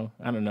 Yeah. Oh,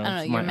 I don't know. I don't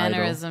know. Your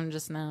mannerism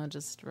just now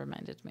just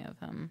reminded me of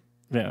him.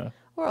 Yeah.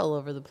 We're all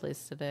over the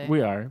place today.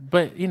 We are,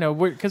 but you know,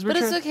 we're But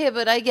it's okay.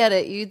 But I get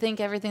it. You think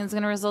everything's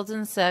going to result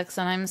in sex,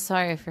 and I'm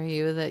sorry for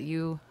you that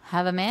you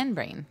have a man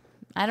brain.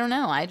 I don't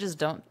know. I just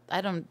don't.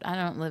 I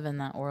don't live in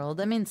that world.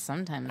 I mean,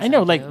 sometimes I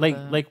know.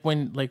 But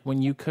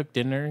When you cook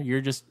dinner,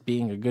 you're just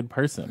being a good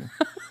person.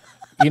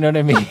 You know what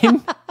I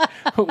mean?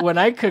 When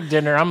I cook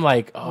dinner, I'm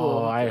like,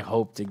 oh, I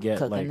hope to get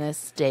cooking like this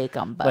steak.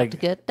 I'm about to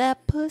get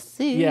that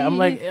pussy. Yeah, I'm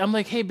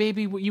like, hey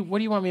baby, what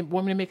do you want me?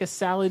 Want me to make a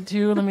salad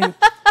too? Let me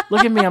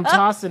look at me. I'm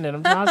tossing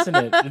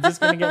it. Is this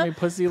gonna get me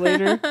pussy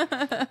later?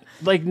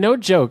 Like, no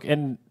joke.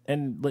 And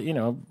you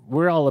know,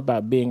 we're all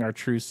about being our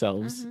true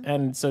selves,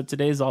 and so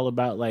today's all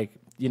about like,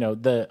 you know,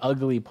 the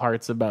ugly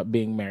parts about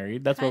being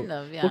married. That's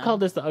we'll call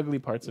this the ugly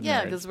parts of marriage.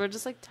 Yeah, because we're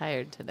just like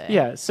tired today.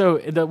 Yeah. So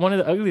one of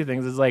the ugly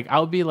things is like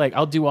I'll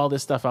do all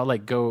this stuff. I'll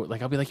like go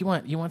like I'll be like, you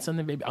want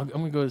something, baby? I'm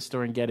gonna go to the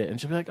store and get it,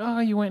 and she'll be like, oh,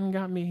 you went and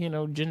got me, you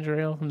know, ginger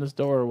ale from the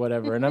store or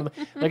whatever, and I'm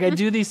like I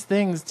do these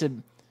things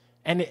to.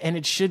 And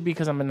it should be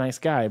because I'm a nice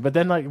guy, but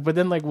then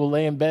we'll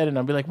lay in bed and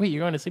I'll be like, wait,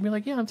 you're going to sleep? You're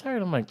like, yeah, I'm tired.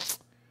 I'm like,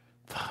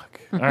 fuck.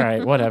 All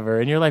right,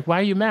 whatever. And you're like, why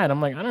are you mad? I'm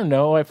like, I don't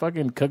know. I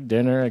fucking cooked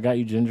dinner. I got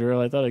you ginger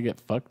ale. I thought I'd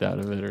get fucked out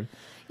of it. Or,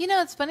 you know,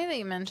 it's funny that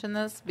you mentioned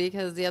this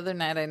because the other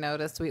night I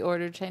noticed we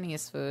ordered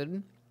Chinese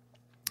food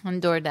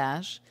on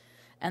DoorDash,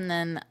 and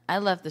then I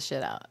left the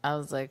shit out. I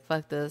was like,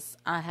 fuck this.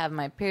 I have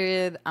my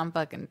period. I'm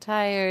fucking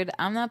tired.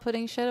 I'm not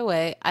putting shit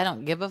away. I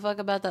don't give a fuck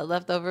about that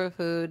leftover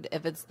food.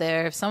 If it's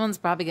there, if someone's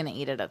probably going to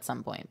eat it at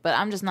some point. But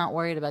I'm just not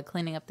worried about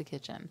cleaning up the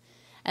kitchen.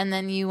 And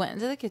then you went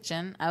into the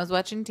kitchen. I was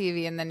watching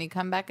TV, and then you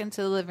come back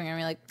into the living room.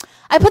 You're like,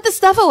 I put the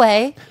stuff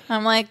away.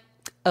 I'm like,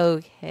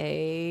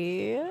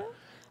 okay.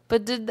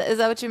 But is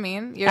that what you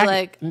mean? You're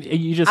like,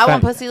 I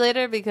want pussy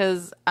later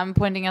because I'm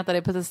pointing out that I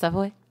put the stuff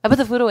away. I put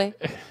the food away.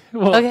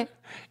 Well, okay.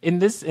 In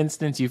this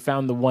instance, you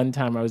found the one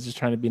time I was just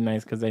trying to be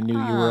nice because I knew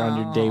you were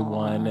on your day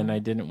one, and I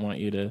didn't want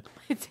you to.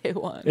 Day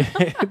one.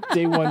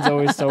 Day one's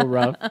always so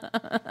rough.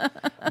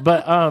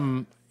 But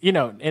you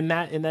know, in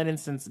that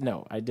instance,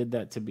 no, I did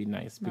that to be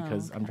nice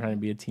because I'm trying to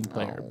be a team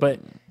player. But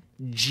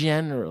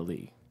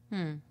generally,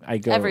 I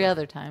go every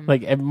other time.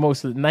 Like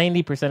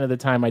 90% of the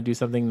time, I do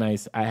something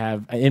nice. I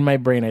have in my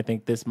brain, I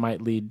think this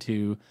might lead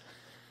to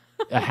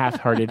a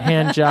half-hearted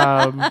hand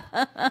job.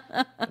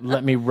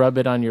 Let me rub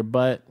it on your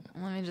butt.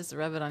 Let me just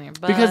rub it on your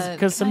butt.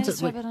 Because sometimes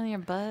just rub it on your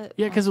butt.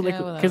 Yeah, because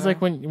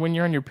like when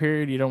you're on your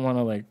period, you don't want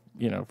to like,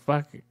 you know,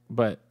 fuck.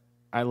 But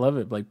I love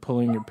it, like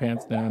pulling your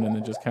pants down and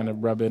then just kind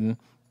of rubbing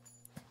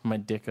my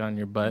dick on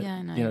your butt. Yeah,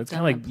 I know. You know, it's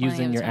kind of like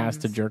using your ass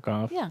to jerk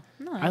off. Yeah,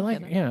 no, I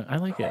like it. Yeah, I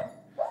like it.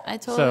 I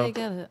totally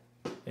get it.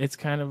 It's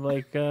kind of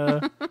like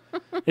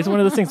it's one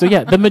of those things. So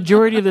yeah, the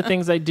majority of the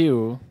things I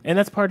do, and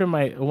that's part of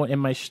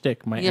my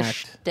shtick, my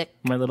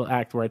little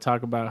act where I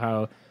talk about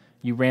how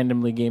you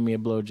randomly gave me a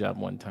blowjob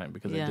one time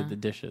because I did the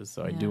dishes,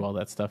 so I do all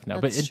that stuff now.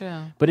 That's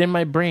true. But in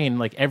my brain,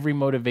 like every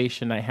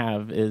motivation I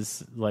have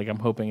is like I'm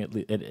hoping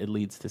it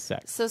leads to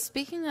sex. So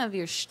speaking of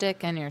your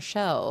shtick and your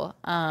show,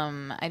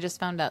 I just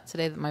found out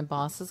today that my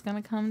boss is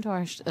going to come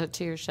to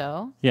to your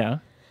show. Yeah,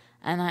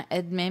 and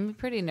it made me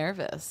pretty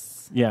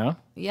nervous. Yeah,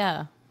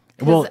 yeah.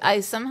 Because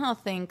I somehow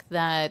think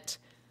that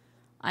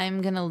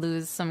I'm going to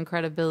lose some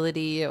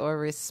credibility or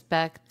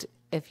respect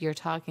if you're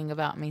talking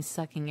about me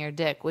sucking your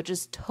dick, which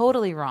is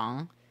totally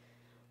wrong.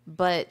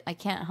 But I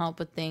can't help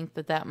but think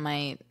that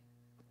might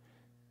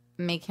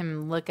make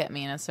him look at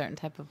me in a certain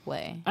type of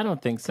way. I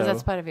don't think so. Because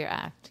that's part of your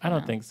act. I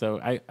don't think so.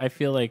 I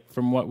feel like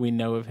from what we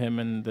know of him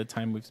and the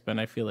time we've spent,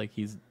 I feel like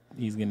he's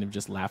going to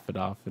just laugh it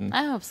off. And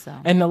I hope so.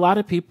 And a lot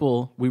of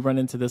people, we run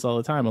into this all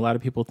the time. A lot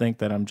of people think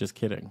that I'm just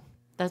kidding.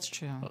 That's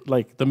true.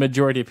 Like the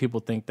majority of people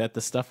think that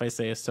the stuff I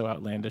say is so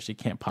outlandish it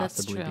can't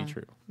possibly be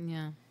true.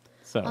 Yeah.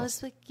 So I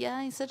was like,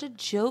 yeah, he's such a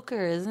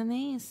joker, isn't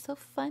he? He's so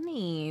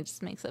funny. He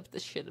just makes up the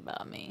shit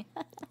about me.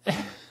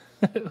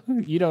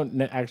 You don't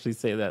actually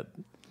say that.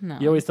 No.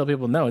 You always tell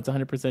people, no, it's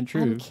 100%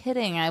 true. I'm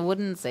kidding. I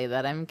wouldn't say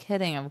that. I'm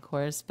kidding, of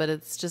course, but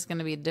it's just going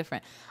to be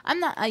different. I'm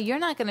not. You're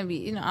not going to be.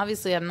 You know,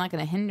 obviously, I'm not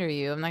going to hinder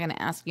you. I'm not going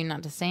to ask you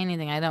not to say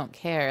anything. I don't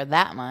care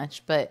that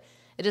much, but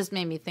it just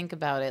made me think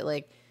about it.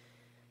 Like,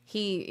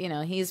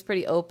 he's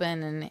pretty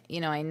open,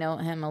 and I know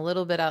him a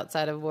little bit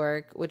outside of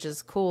work, which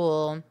is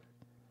cool.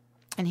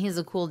 And he's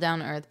a cool,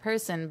 down-to-earth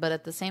person, but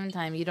at the same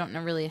time, you don't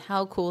know really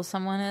how cool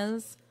someone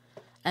is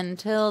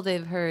until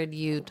they've heard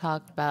you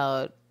talk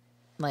about,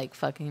 like,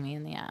 fucking me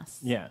in the ass.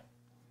 Yeah.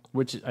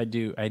 Which I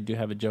do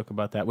have a joke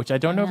about that, which I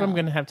don't know if I'm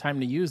going to have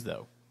time to use,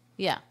 though.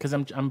 Yeah. Because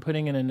I'm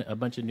putting in a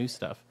bunch of new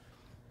stuff.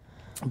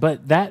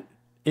 But that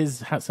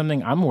is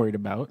something I'm worried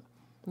about.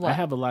 What? I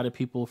have a lot of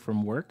people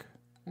from work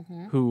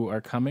who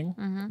are coming.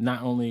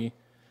 Not only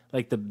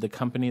like the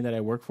company that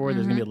I work for,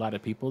 there's going to be a lot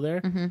of people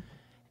there.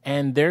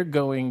 And they're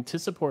going to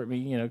support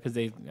me, because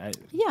they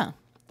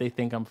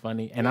think I'm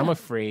funny. And I'm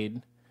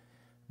afraid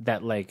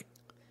that, like,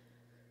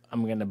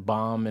 I'm going to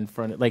bomb in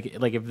front of, like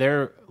if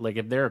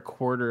they're a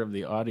quarter of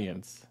the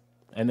audience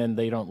and then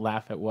they don't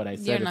laugh at what I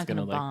said, You're it's not going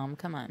to bomb.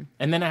 Come on.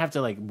 And then I have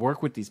to, like,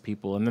 work with these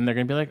people, and then they're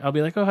going to be like, I'll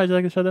be like, oh, how'd you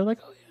like the show? They're like,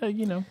 oh,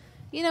 yeah,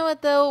 You know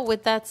what, though?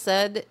 With that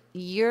said,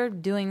 you're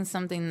doing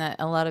something that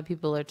a lot of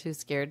people are too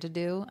scared to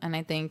do. And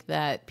I think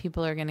that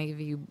people are going to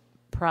give you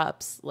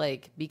props,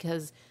 like,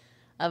 because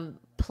of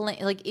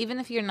like, even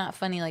if you're not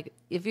funny, like,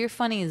 if you're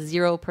funny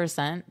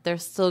 0%, they're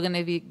still going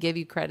to give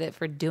you credit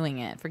for doing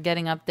it, for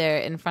getting up there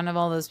in front of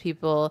all those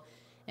people,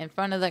 in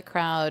front of that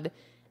crowd,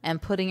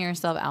 and putting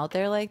yourself out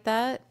there like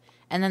that.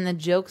 And then the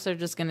jokes are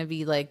just going to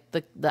be like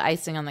the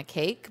icing on the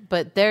cake,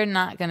 but they're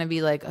not going to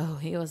be like, oh,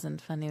 he wasn't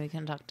funny, we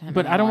can talk to him.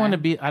 But anymore. I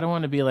don't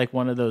want to be like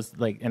one of those,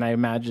 like, and I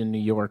imagine New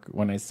York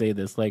when I say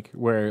this, like,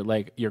 where,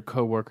 like, your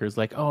coworkers,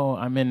 like, oh,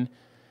 I'm in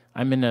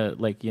a,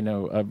 like,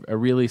 a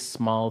really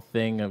small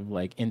thing of,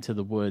 like, Into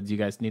the Woods. You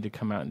guys need to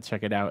come out and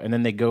check it out. And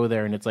then they go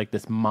there and it's like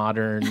this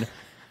modern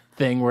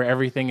thing where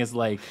everything is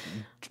like,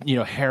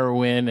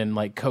 heroin and,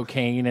 like,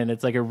 cocaine, and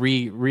it's like a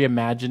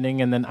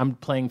reimagining. And then I'm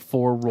playing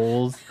 4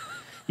 roles.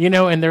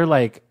 And they're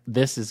like,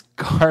 this is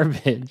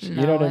garbage.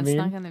 No, you know what I mean? It's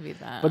not going to be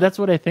that. But that's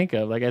what I think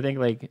of. Like, I think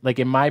like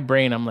in my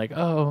brain, I'm like,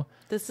 oh,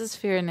 this is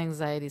fear and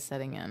anxiety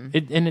setting in.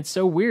 and it's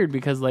so weird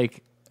because,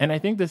 like, and I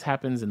think this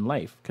happens in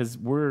life because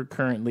we're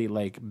currently,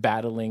 like,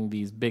 battling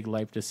these big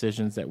life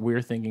decisions that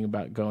we're thinking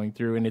about going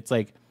through. And it's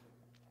like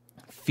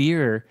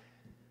fear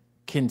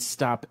can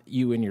stop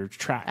you in your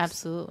tracks.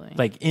 Absolutely.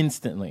 Like,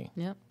 instantly.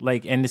 Yep.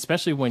 Like, and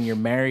especially when you're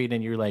married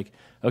and you're like,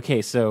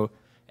 okay, so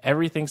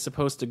everything's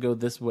supposed to go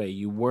this way.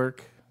 You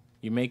work,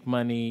 you make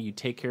money, you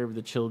take care of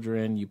the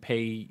children, you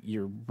pay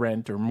your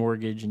rent or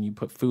mortgage, and you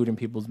put food in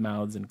people's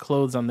mouths and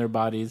clothes on their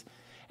bodies.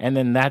 And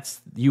then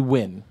you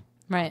win.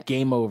 Right.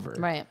 Game over.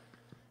 Right.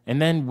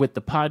 And then with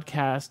the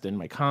podcast and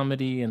my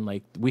comedy, and,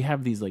 like, we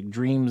have these, like,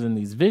 dreams and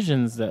these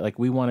visions that, like,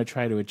 we want to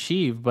try to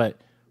achieve. But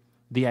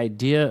the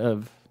idea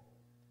of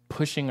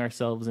pushing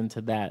ourselves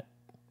into that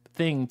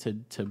thing to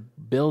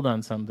build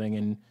on something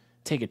and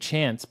take a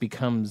chance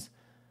becomes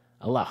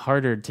a lot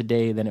harder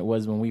today than it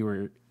was when we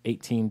were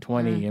 18,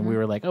 20, and we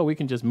were like, oh, we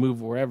can just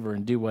move wherever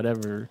and do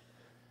whatever.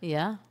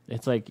 Yeah.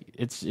 It's like,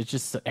 it's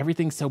just,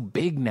 everything's so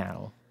big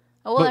now.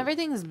 Oh, well, But-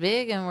 everything's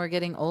big and we're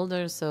getting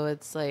older, so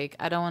it's like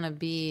I don't want to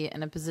be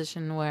in a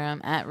position where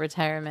I'm at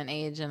retirement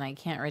age and I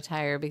can't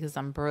retire because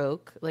I'm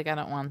broke. Like, I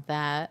don't want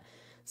that.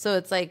 So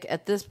it's like,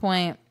 at this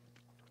point,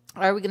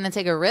 are we going to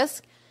take a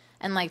risk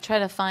and, like, try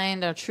to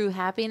find our true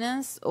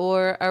happiness,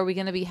 or are we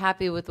going to be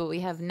happy with what we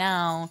have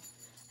now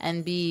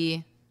and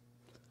be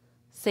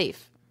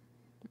safe?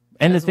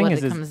 And the Is thing what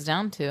is, it comes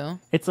down to.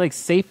 it's like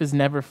safe is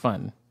never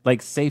fun.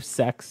 Like, safe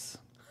sex,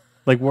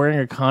 like wearing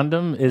a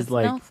condom is It's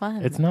like, no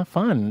fun. it's not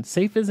fun.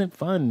 Safe isn't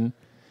fun.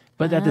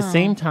 But at the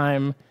same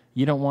time,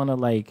 you don't want to,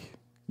 like,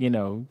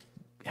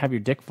 have your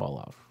dick fall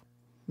off.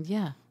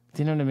 Yeah,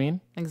 Do you know what I mean?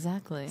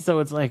 exactly. So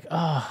it's like,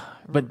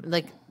 but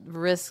Like,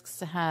 risks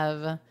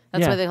have, that's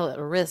Yeah. why they call it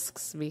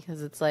risks,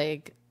 because it's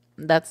like,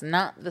 that's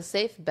not the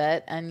safe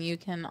bet, and you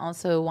can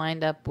also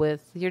wind up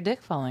with your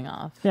dick falling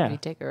off Yeah. if you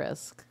take a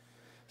risk.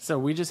 so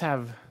we just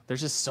have,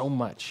 there's just so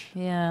much.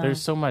 Yeah.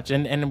 There's so much.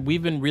 And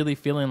we've been really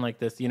feeling like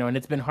this, and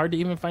it's been hard to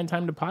even find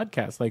time to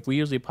podcast. Like, we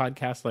usually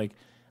podcast, like,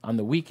 on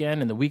the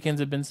weekend, and the weekends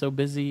have been so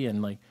busy,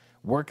 and, like,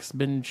 work's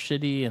been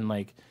shitty, and,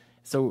 like,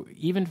 so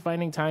even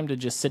finding time to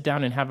just sit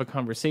down and have a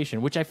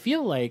conversation, which I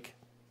feel like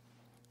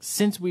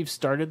since we've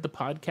started the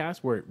podcast,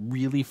 where it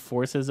really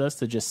forces us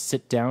to just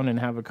sit down and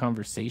have a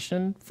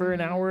conversation for an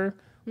hour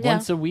Yeah.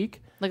 once a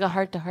week. Like a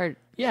heart to heart.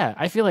 Yeah,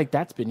 I feel like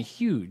that's been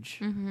huge.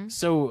 Mm-hmm.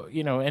 So,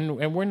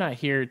 and we're not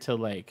here to,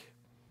 like,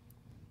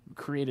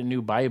 create a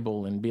new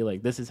Bible and be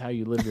like, this is how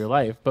you live your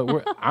life.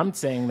 But I'm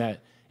saying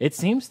that it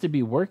seems to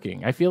be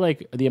working. I feel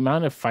like the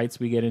amount of fights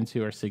we get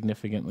into are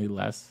significantly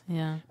less.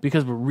 Yeah.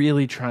 Because we're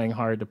really trying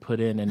hard to put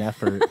in an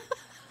effort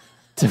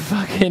to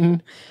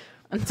fucking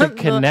to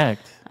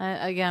connect.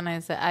 I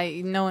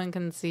said, no one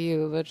can see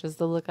you, but just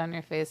the look on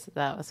your face,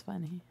 that was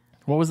funny.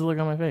 What was the look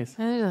on my face?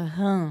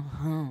 Yeah,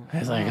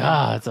 It's like,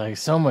 it's like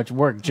so much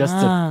work just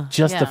to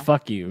Yeah.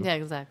 fuck you.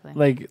 exactly.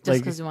 Like, Just like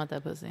because you want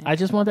that pussy. I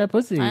just want that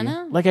pussy. I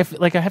know. Like,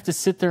 I have to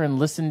sit there and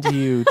listen to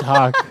you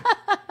talk.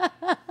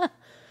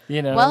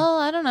 You know? Well,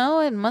 I don't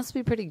know. It must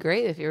be pretty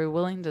great if you're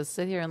willing to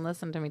sit here and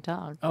listen to me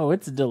talk. Oh,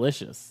 it's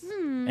delicious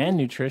and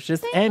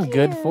nutritious and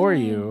good for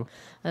you.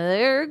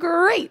 They're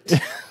great.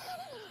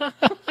 I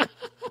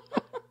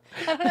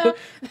don't know.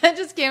 That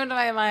just came into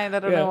my mind. I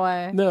don't know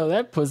why. No,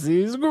 that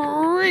pussy's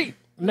great.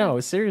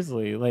 No,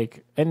 seriously,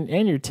 like, and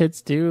your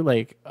tits too.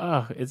 Like,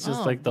 oh, it's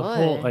just like the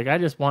whole. Like, I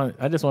just want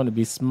to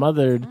be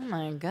smothered. Oh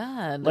my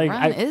god, like,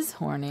 Ron is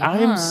horny.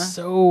 I'm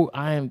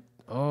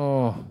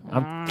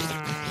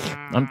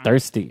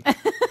thirsty.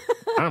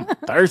 I'm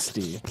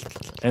thirsty,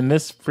 and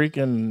this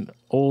freaking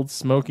old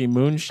smoky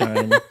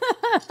moonshine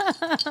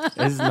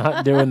is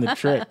not doing the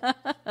trick.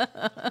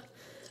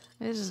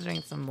 Let's just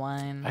drink some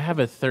wine. I have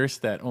a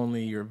thirst that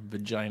only your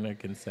vagina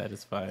can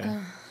satisfy.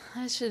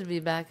 I should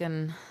be back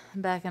in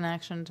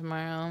action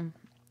tomorrow.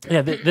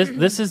 Yeah,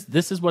 this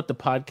is what the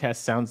podcast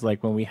sounds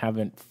like when we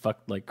haven't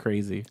fucked like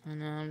crazy. I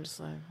know, I'm just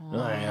like,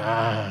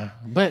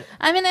 But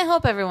I mean, I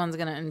hope everyone's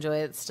gonna enjoy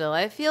it still.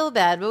 I feel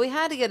bad, but we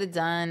had to get it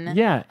done.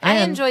 Yeah, I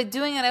enjoy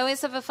doing it. I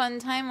always have a fun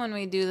time when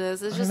we do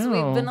this. It's just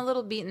we've been a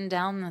little beaten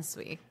down this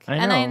week,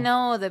 and I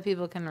know that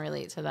people can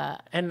relate to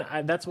that. And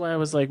that's why I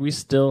was like, we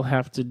still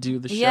have to do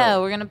the show. Yeah,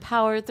 we're gonna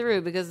power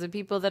through because the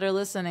people that are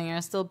listening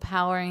are still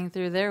powering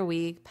through their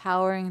week,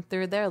 powering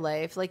through their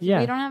life. Like we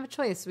don't have a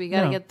choice. We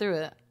gotta get through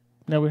it.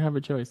 No, we have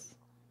a choice.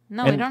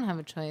 No, we don't have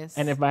a choice.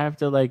 And if I have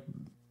to like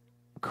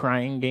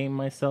crying game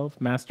myself,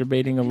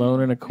 masturbating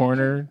alone in a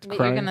corner, but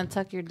crying. You're gonna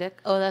tuck your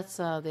dick. Oh, that's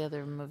the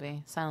other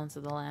movie, Silence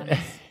of the Lambs.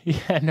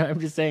 Yeah, no,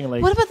 I'm just saying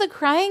like. What about the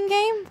crying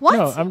game? What?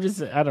 No,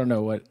 I don't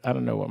know what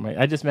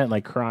I just meant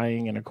like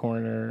crying in a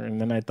corner,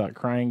 and then I thought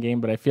crying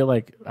game, but I feel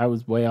like I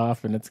was way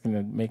off, and it's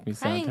gonna make me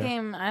sound. Crying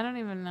game. I don't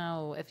even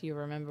know if you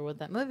remember what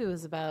that movie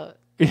was about.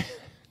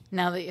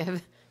 Now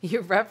that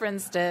you've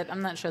referenced it,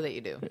 I'm not sure that you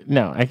do.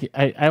 No,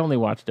 I only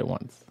watched it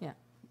once. Yeah.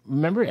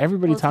 Remember,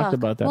 everybody talked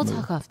about that movie.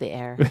 We'll talk off the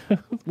air.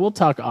 We'll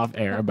talk off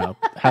air about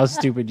how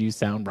stupid you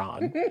sound,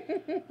 Ron.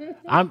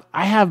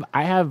 I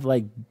have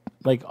like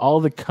all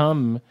the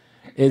cum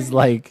is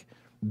like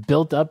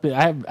built up.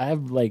 I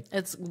have like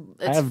it's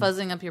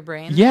fuzzing up your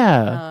brain.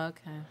 Yeah. Oh,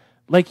 okay.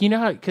 Like, you know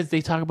how, because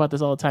they talk about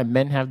this all the time.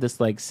 Men have this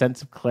like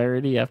sense of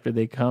clarity after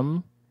they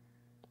come.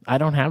 I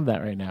don't have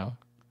that right now.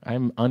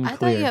 I'm unclear. I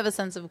thought you have a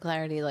sense of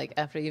clarity like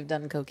after you've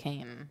done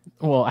cocaine.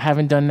 Well, I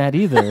haven't done that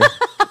either.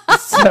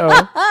 So,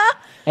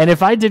 and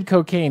if I did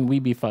cocaine,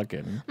 we'd be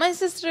fucking. My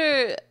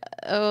sister,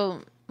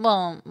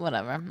 well,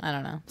 whatever. I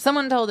don't know.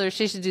 Someone told her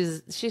she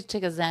should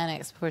take a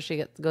Xanax before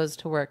she goes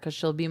to work because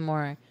she'll be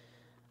more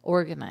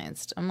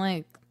organized. I'm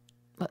like,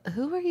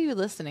 who are you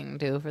listening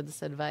to for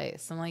this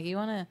advice? I'm like, you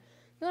want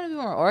to be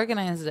more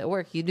organized at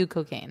work? You do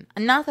cocaine.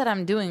 Not that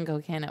I'm doing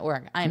cocaine at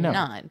work. I'm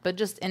not. But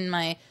just in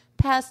my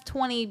past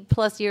 20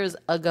 plus years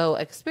ago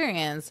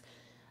experience,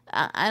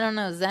 I don't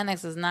know.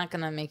 Xanax is not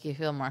going to make you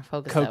feel more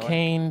focused.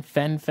 Cocaine,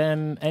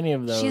 fen, any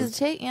of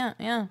those.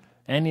 Yeah.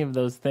 Any of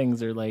those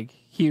things are like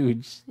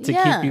huge to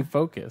keep you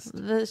focused.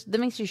 That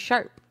makes you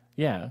sharp.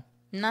 Yeah.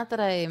 Not that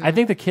I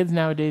think the kids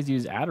nowadays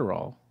use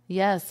Adderall.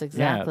 Yes,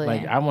 exactly. Yeah,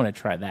 like I want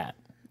to try that.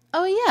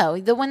 Oh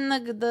yeah, when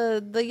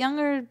the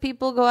younger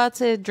people go out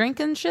to drink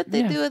and shit,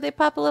 they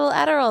pop a little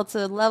Adderall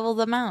to level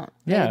them out.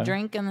 Yeah, they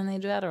drink and then they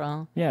do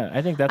Adderall. Yeah,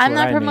 I think that's. I'm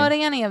not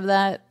promoting any of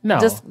that. No,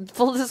 just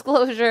full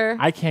disclosure.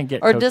 I can't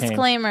get or cocaine.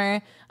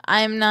 Disclaimer.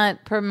 I'm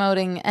not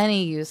promoting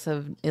any use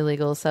of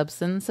illegal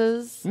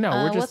substances. No,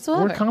 we're just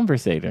whatsoever. We're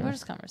conversating.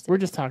 We're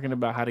just talking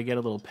about how to get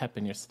a little pep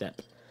in your step.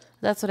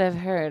 That's what I've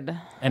heard.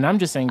 And I'm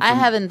just saying, I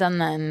haven't done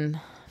that in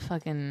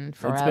fucking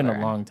forever. It's been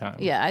a long time.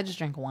 Yeah, I just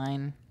drink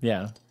wine.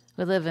 Yeah.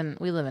 We live in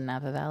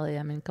Napa Valley.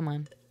 I mean, come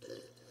on.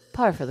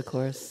 Par for the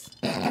course.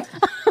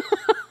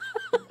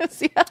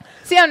 See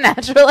how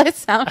natural I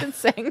sound in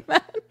saying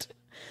that?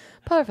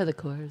 Par for the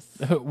course.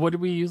 What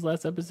did we use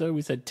last episode?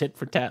 We said tit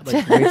for tat.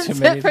 Like way too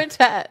many. Tit for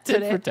tat.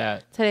 Tit for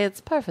tat. Today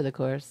it's par for the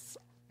course.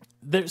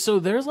 There's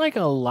like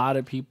a lot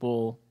of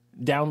people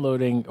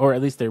downloading, or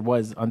at least there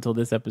was until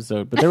this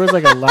episode, but there was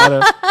like a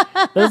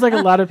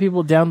lot of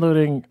people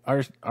downloading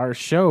our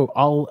show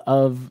all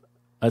of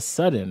a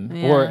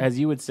sudden, or as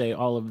you would say,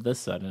 all of the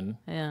sudden.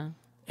 Yeah.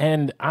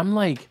 And I'm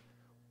like,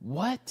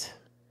 what?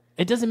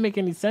 It doesn't make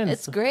any sense.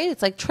 It's great.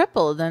 It's like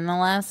tripled in the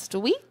last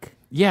week.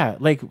 Yeah,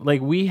 like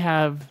we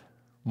have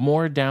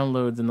more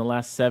downloads in the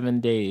last 7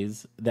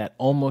 days that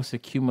almost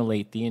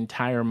accumulate the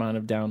entire amount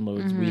of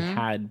downloads we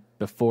had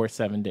before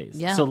 7 days.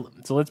 Yeah. So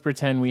let's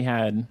pretend we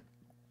had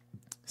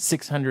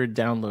 600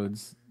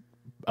 downloads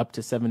up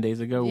to 7 days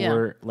ago. Yeah.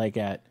 We're like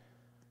at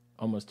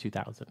almost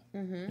 2,000.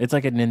 It's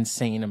like an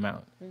insane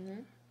amount.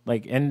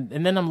 Like, and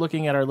then I'm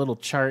looking at our little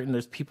chart, and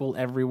there's people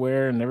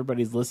everywhere, and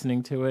everybody's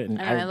listening to it.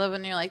 And I love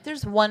when you're like,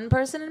 there's one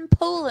person in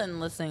Poland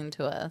listening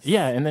to us.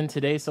 Yeah, and then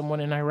today someone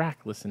in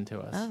Iraq listened to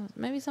us. Oh,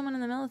 maybe someone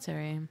in the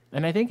military.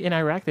 And I think in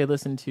Iraq they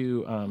listened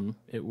to,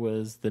 it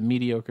was the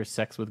mediocre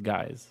sex with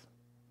guys.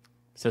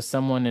 So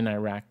someone in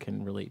Iraq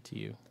can relate to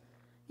you.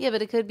 Yeah,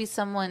 but it could be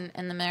someone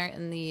in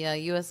the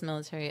U.S.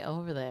 military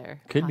over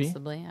there. Could be.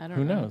 Possibly. I don't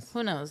Who know. knows?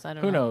 Who knows? I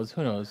don't Who know. knows?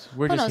 Who knows?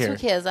 We're Who just knows? here. Who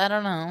cares? I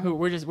don't know.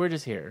 We're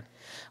just here.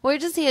 We're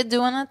just here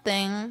doing our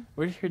thing.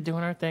 We're just here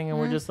doing our thing, and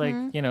we're just like,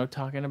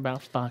 talking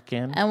about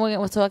fucking. And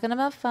we're talking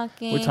about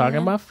fucking. We're talking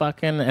about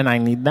fucking, and I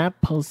need that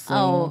pussy.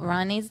 Oh,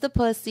 Ron needs the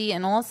pussy.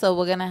 And also,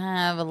 we're going to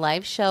have a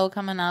live show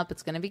coming up.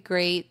 It's going to be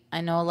great.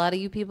 I know a lot of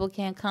you people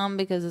can't come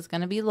because it's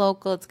going to be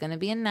local. It's going to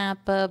be in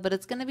Napa, but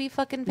it's going to be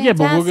fucking fantastic.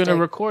 Yeah, but we're going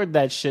to record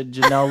that shit,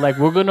 Janelle. Like,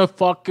 we're going to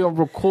fucking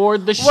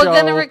record the show. We're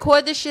going to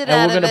record the shit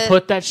out of it. And we're going to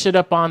put that shit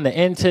up on the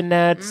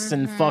internets,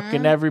 and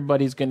fucking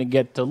everybody's going to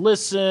get to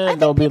listen.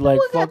 They'll be like,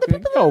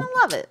 fucking,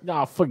 love it.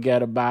 No,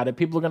 forget about it.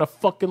 People are going to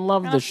fucking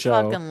love the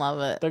show. Fucking love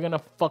it. They're going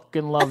to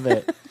fucking love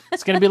it.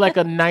 It's going to be like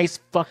a nice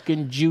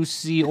fucking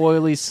juicy,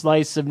 oily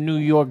slice of New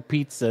York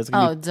pizza. It's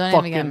going to be don't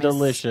fucking even get me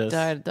delicious.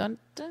 started. Don't,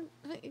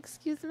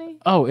 excuse me?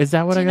 Oh, is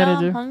that what I got to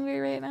I'm do? hungry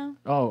right now.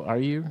 Oh, are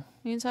you?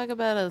 You talk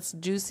about a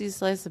juicy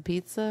slice of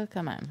pizza?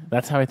 Come on.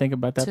 That's how I think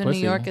about that To a pussy.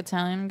 New York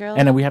Italian girl?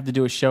 And then we have to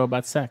do a show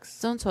about sex.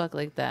 Don't talk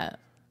like that.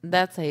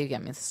 That's how you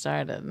get me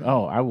started.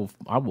 Oh, I will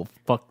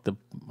fuck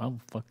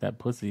that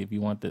pussy if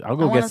you want the. I'll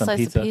go I want get a some slice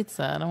pizza. of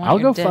pizza. I don't want I'll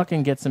your go dick.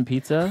 fucking get some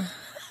pizza.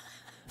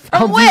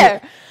 From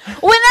where?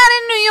 We're not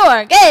in New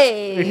York.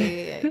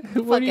 Hey,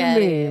 What fuck do you outta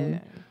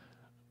mean?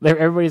 here.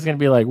 Everybody's gonna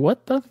be like,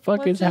 "What the fuck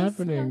What is just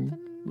happening?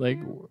 happened? Like,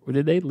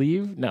 did they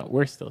leave? No,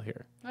 we're still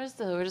here.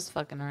 We're just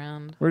fucking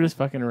around. We're just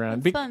fucking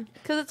around. It's fun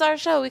because it's our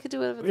show. We could do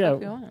whatever the Yeah, fuck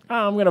we want.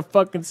 I'm gonna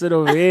fucking sit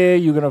over here.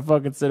 You're gonna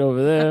fucking sit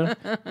over there.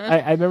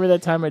 I remember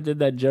that time I did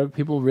that joke.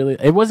 People really,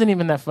 it wasn't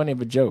even that funny of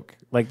a joke.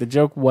 Like the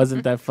joke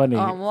wasn't that funny.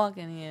 Oh, I'm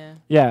walking here.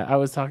 Yeah, I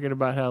was talking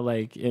about how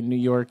like in New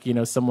York,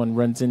 someone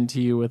runs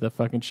into you with a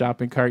fucking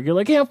shopping cart. You're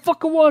like, "Yeah, I'm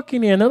fucking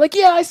walking here." And they're like,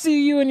 "Yeah, I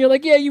see you." And you're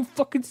like, "Yeah, you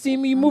fucking see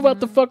me." You move out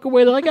the fuck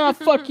away. They're like, "Ah,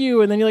 fuck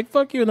you." And then you're like,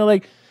 "Fuck you." And they're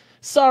like,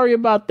 "Sorry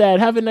about that.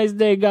 Have a nice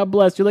day. God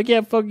bless." You're like,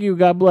 "Yeah, fuck you.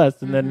 God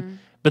bless." And then,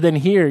 but then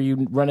here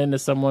you run into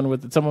someone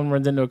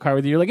runs into a car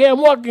with you. You're like, "Yeah,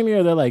 I'm walking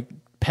here." They're like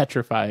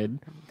petrified.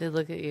 They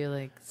look at you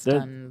like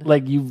They're, stunned.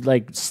 like you've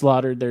like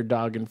slaughtered their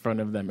dog in front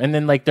of them, and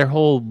then like their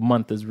whole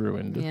month is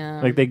ruined.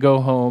 Yeah. Like they go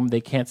home,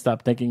 they can't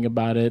stop thinking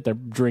about it. They're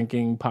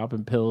drinking,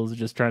 popping pills,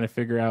 just trying to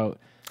figure out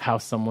how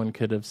someone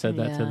could have said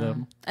that to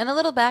them. And a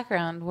little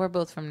background: we're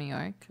both from New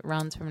York.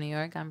 Ron's from New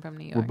York. I'm from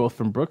New York. We're both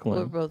from Brooklyn.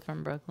 We're both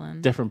from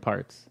Brooklyn. Different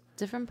parts.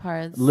 Different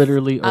parts.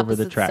 Literally over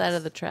the opposite tracks. side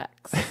of the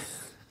tracks.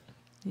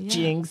 Yeah.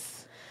 Jinx.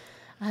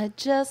 I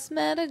just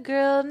met a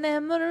girl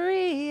named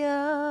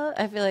Maria.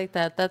 I feel like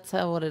that's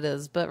how what it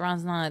is. But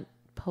Ron's not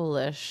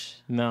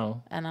Polish,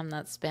 No. and I'm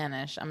not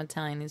Spanish. I'm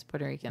Italian. He's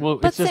Puerto Rican. Well,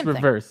 but it's just same thing.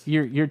 reverse.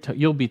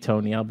 You'll be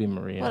Tony. I'll be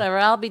Maria. Whatever.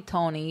 I'll be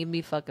Tony. You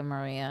be fucking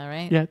Maria,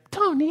 right? Yeah,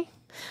 Tony.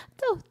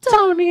 Tony.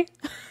 Tony.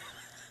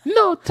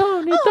 No,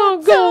 Tony.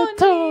 Don't go,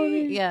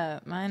 Tony. Yeah,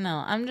 I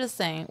know. I'm just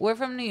saying. We're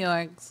from New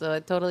York, so I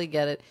totally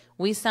get it.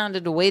 We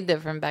sounded way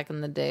different back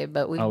in the day,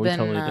 but we've We been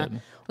totally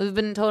did. we've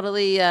been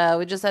totally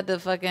we just had to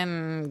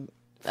fucking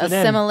Fit in.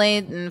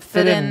 assimilate and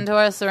fit in. into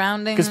our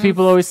surroundings. Because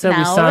people always said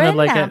we Now sounded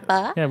we're in like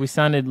Napa. we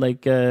sounded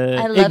like I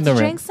love ignorant. to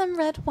drink some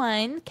red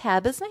wine.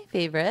 Cab is my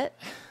favorite.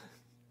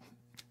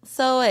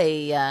 So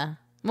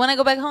when I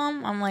go back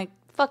home, I'm like,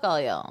 fuck all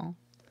y'all.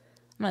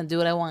 I'm gonna do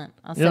what I want.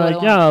 I'll say You're what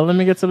like, I want. yo, let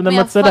me get some of the Give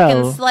me a fucking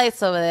mozzarella.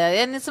 slice over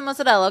there. I need some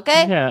mozzarella,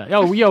 okay?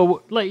 Yeah,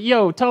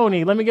 yo,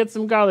 Tony, let me get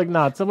some garlic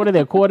knots. What are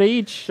they? A quarter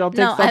each? I'll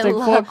take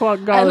 4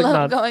 garlic I love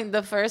knots. going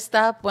the first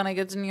stop when I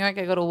get to New York.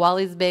 I go to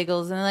Wally's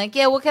Bagels and they're like,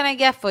 "Yeah, what can I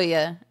get for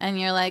you?" And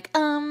you're like,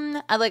 I'm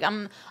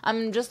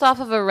just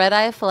off of a red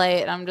eye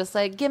flight. I'm just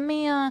like, give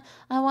me I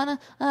want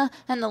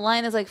and the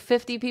line is like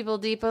 50 people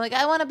deep. I'm like,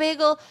 I want a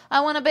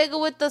bagel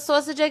with the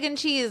sausage, egg, and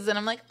cheese. And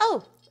I'm like,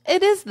 oh.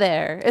 It is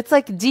there. It's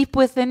like deep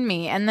within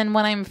me. And then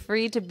when I'm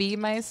free to be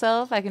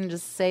myself, I can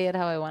just say it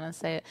how I want to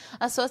say it.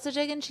 A sausage,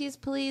 egg, and cheese,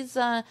 please.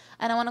 And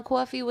I want a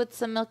coffee with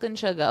some milk and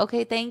sugar.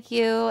 Okay, thank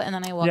you. And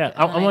then I walk. Yeah,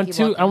 I want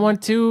two. I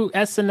want 2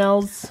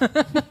 SNLs.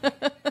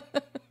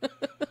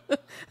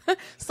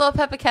 Salt,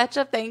 pepper,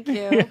 ketchup. Thank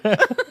you.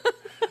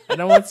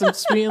 And I want some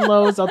sweet and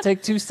lows. I'll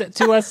take 2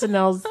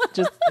 SNLs.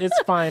 Just it's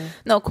fine.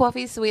 No,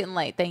 coffee, sweet and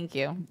light. Thank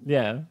you.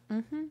 Yeah.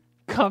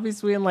 Coffee,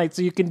 sweet and light,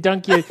 so you can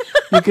dunk your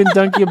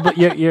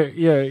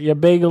your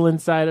bagel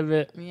inside of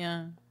it.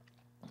 Yeah.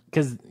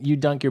 Because you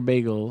dunk your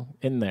bagel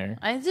in there.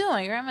 I do.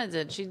 My grandma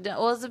did. It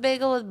was a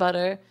bagel with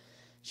butter.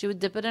 She would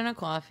dip it in her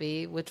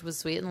coffee, which was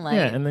sweet and light.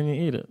 Yeah, and then you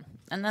eat it.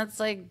 And that's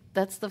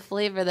the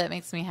flavor that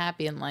makes me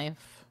happy in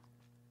life.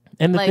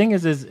 And the Like, thing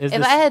is If this,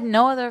 I had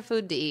no other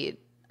food to eat,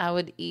 I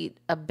would eat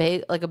a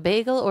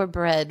bagel or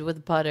bread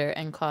with butter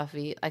and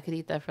coffee. I could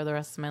eat that for the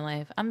rest of my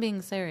life. I'm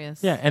being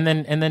serious. yeah, and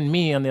then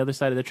me on the other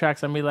side of the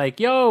tracks, I'm be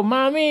like, yo,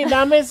 mami,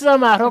 dame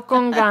some arroz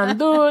con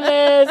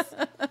gandules,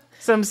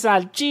 some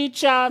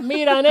salchicha,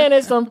 mira,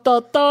 nene, some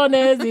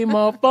totones, y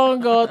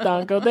mofongo,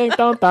 tanco, ding,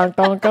 tong, tong,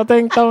 tonco,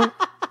 ding, tong.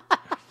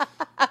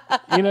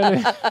 You know what I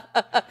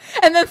mean?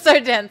 And then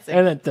start dancing.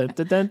 And then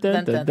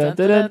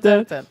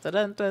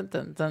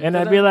and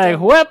I'd be like,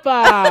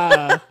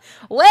 "Huepa,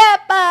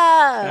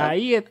 Wepa!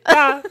 ahí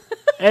está,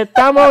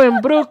 estamos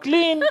en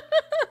Brooklyn."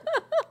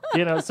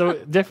 You know, so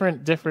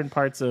different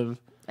parts of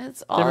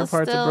It's different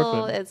parts of still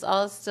Brooklyn. it's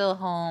all still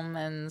home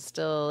and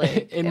still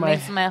like, In it my-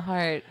 makes my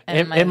heart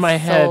and in my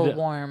soul head,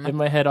 warm. in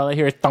my head, all I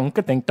hear is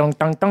tonka ting tong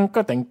tong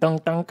tonka ting tong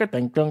tonka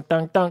ting tong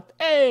tong tong.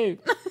 Hey,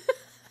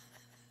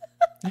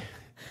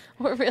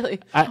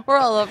 We're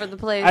all over the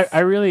place. I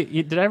really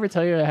did. I ever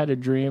tell you I had a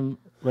dream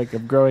like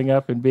of growing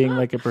up and being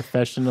like a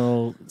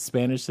professional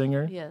Spanish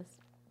singer? Yes.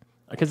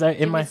 Because I in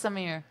Give my me some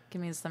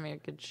of your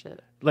good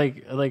shit. I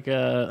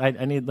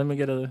need let me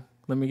get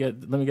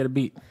a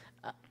beat.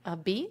 A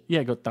beat?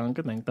 Yeah, go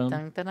tonka ting tong.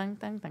 Dun, dun, dun,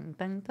 dun, dun,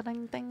 dun,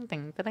 dun, dun,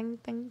 dun, dun,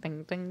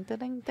 dun, dun,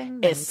 dun, dun,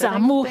 Esa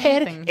dun,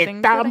 mujer dun,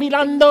 dun, está dun,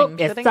 mirando, dun, dun,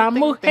 esa dun,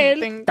 mujer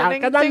dun, está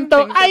dun, cantando,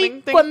 dun, ay,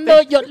 dun, dun, cuando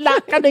dun. yo la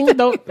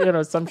caliento. You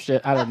know, some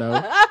shit. I don't know.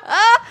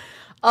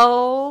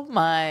 Oh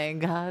my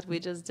God, we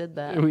just did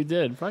that. We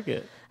did. Fuck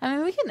it. I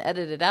mean, we can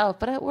edit it out,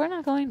 but we're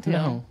not going to.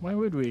 No, why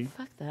would we?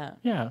 Fuck that.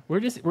 Yeah,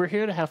 we're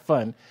here to have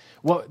fun.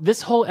 Well,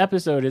 this whole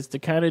episode is to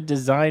kind of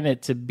design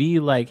it to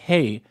be like,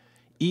 hey,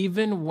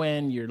 even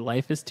when your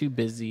life is too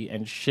busy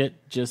and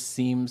shit just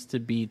seems to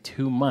be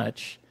too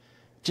much,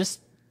 just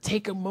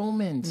take a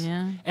moment.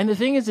 Yeah. And the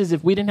thing is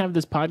if we didn't have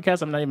this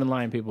podcast, I'm not even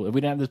lying, people. If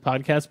we didn't have this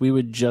podcast, we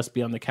would just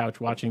be on the couch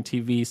watching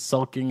TV,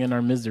 sulking in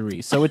our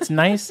misery. So it's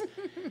nice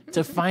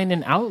to find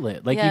an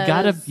outlet. Like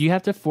Yes. you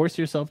have to force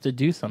yourself to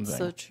do something.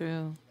 So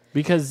true.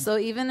 Because So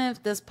even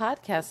if this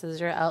podcast is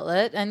your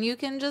outlet and you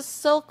can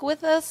just sulk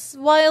with us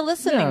while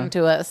listening Yeah.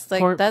 to us,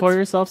 like that's pour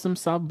yourself some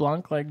Sauv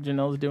Blanc like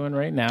Janelle's doing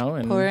right now.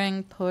 And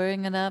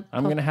pouring it up.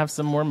 I'm going to have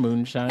some more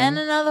moonshine. And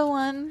another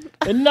one.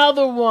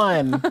 Another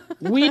one.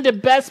 We the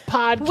best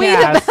podcast. We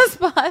the best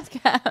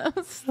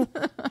podcast.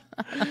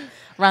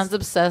 Ron's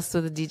obsessed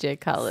with DJ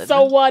Khaled.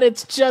 So what?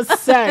 It's just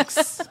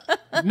sex.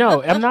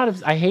 No, I'm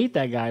not. I hate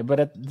that guy.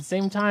 But at the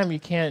same time, you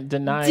can't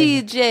deny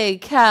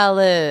DJ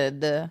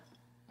Khaled.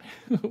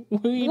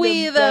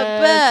 we the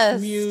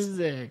best.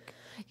 music.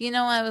 You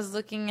know, I was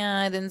looking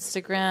at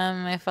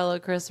Instagram, my fellow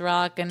Chris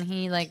Rock, and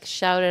he like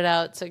shouted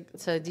out to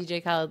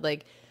DJ Khaled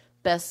like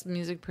best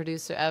music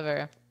producer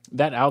ever.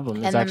 That album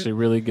is And actually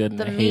really good, and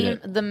The I hate meme,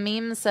 it. the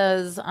meme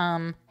says,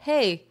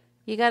 "Hey,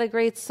 you got a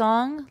great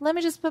song? Let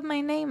me just put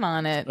my name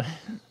on it."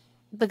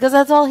 Because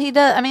that's all he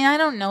does. I mean, I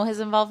don't know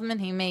his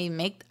involvement. He may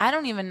make. I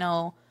don't even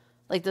know.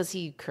 Like, does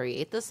he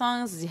create the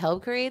songs? Does he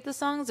help create the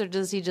songs, or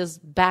does he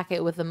just back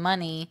it with the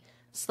money,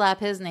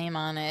 slap his name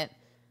on it,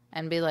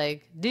 and be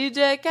like,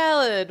 DJ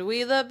Khaled,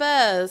 we the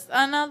best,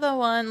 another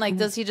one? Like,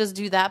 does he just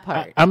do that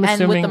part? I'm and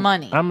assuming with the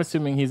money. I'm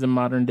assuming he's a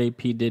modern day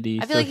P Diddy.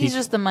 I feel like he's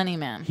just the money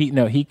man. He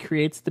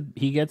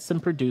gets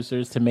some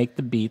producers to make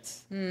the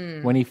beats.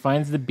 When he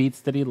finds the beats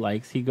that he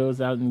likes, he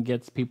goes out and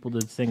gets people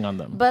to sing on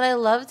them. But I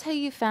loved how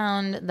you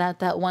found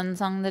that one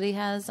song that he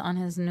has on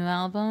his new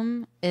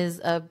album is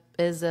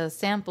a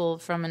sample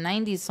from a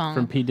 90s song.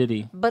 From P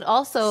Diddy. But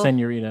also,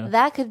 Senorita.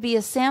 that could be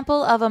a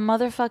sample of a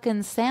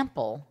motherfucking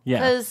sample. Yeah.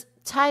 Because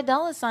Ty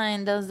Dolla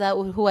 $ign does that,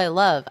 who I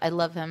love. I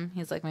love him.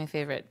 He's like my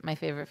favorite.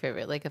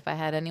 Like, if I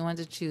had anyone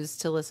to choose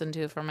to listen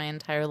to for my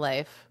entire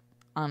life,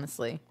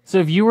 honestly, So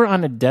if you were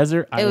on a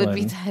desert it island would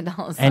be Ty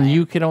Dolla $ign. and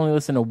you could only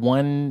listen to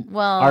one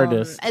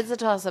artist. It's a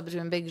toss-up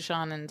between Big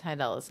Sean and Ty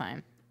Dolla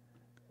 $ign.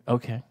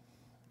 Okay.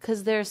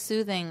 Because they're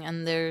soothing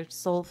and they're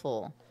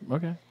soulful.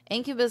 Okay.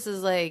 Incubus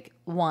is like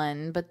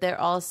one, but they're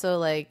also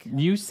like,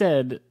 You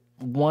said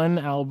one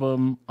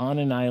album on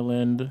an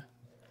island.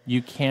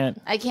 You can't.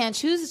 I can't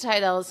choose a Ty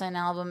Dolla $ign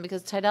album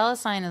because Ty Dolla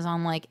 $ign is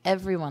on like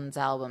everyone's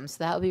album, so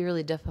that would be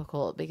really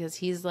difficult because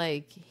he's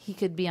like, he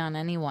could be on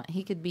anyone.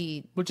 He could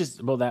be. Which is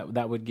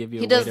that would give you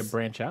a He way does- to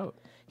branch out.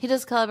 He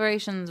does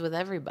collaborations with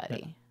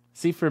everybody.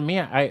 See, for me,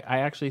 I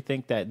actually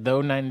think that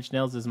though Nine Inch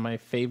Nails is my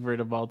favorite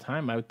of all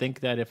time, I would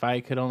think that if I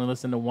could only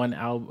listen to one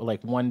album,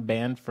 like one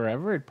band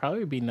forever, it'd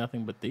probably be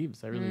Nothing But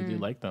Thieves. I really do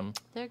like them.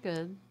 They're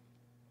good.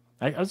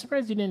 I was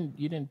surprised you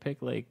didn't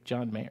pick like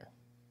John Mayer,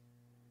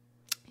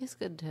 He's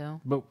good too.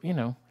 but you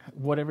know,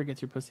 whatever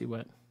gets your pussy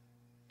wet.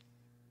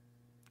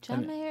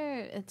 John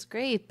Mayer, it's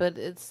great, but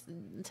it's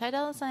Ty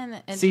Dolla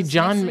 $ign. It See, just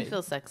John makes me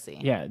feel sexy.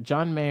 Yeah,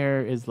 John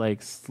Mayer is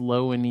like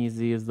Slow and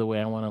Easy is the way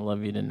I want to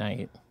love you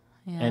tonight,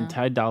 Yeah. and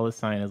Ty Dolla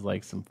 $ign is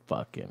like some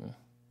fucking.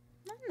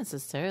 Not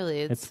necessarily.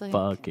 It's like,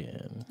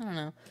 fucking. I don't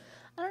know.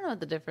 I don't know what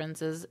the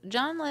difference is.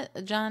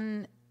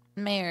 John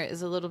Mayer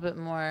is a little bit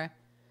more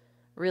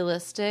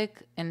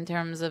realistic in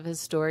terms of his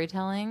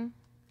storytelling,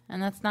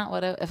 and that's not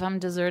what if I'm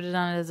deserted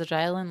on a desert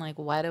island. Like,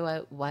 why do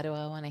I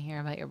want to hear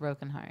about your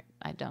broken heart?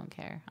 I don't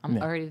care. I'm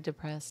already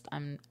depressed.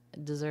 I'm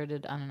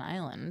deserted on an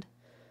island,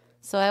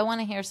 so I want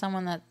to hear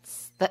someone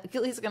that's at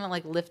least gonna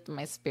like lift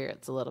my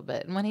spirits a little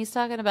bit. And when he's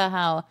talking about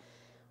how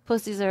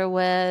pussies are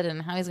wet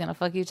and how he's gonna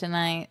fuck you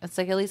tonight, it's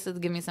like at least it'll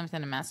give me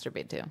something to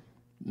masturbate to.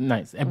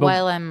 Nice. And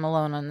While I'm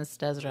alone on this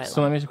desert island.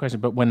 so let me ask you a question.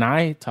 But when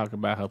I talk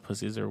about how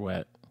pussies are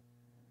wet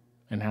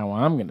and how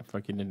I'm gonna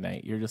fuck you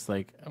tonight, you're just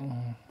like, oh,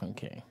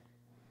 okay.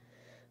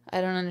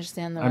 I don't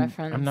understand the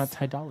reference. I'm not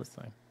Ty Dolla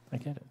 $ign. I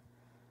get it.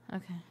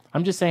 Okay.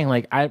 I'm just saying,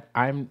 like,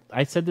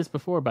 I said this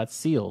before about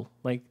Seal.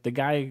 Like, the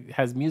guy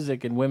has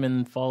music and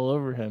women fall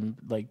over him,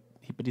 like,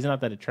 but he's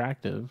not that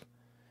attractive.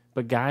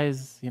 But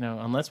guys, you know,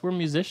 unless we're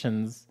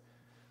musicians,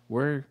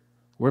 we're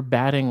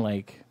batting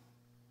like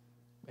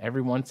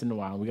every once in a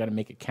while. We got to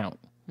make it count.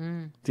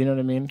 Do you know what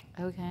I mean?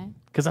 Okay.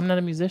 Because I'm not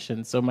a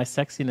musician, so my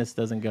sexiness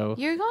doesn't go.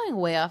 You're going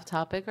way off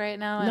topic right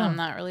now, and No. I'm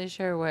not really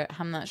sure where.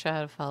 I'm not sure how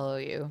to follow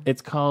you.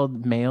 It's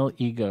called male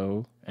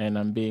ego, and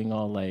I'm being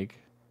all like,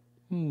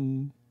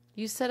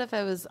 You said if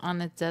I was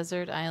on a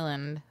desert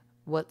island,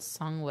 what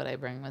song would I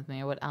bring with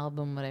me, or what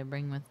album would I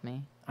bring with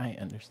me? I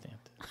understand.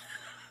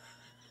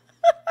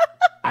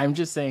 I'm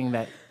just saying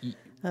that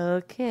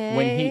Okay.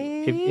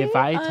 when if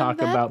I on talk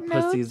that about note.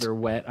 pussies or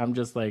wet, I'm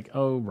just like,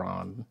 oh,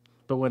 Ron.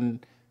 But when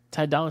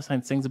Ty Dolla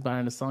 $ign sings about it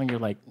in a song, you're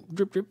like,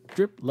 drip, drip,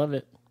 drip, love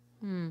it.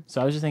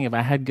 So I was just thinking, if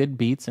I had good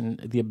beats and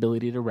the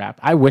ability to rap,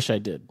 I wish I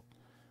did.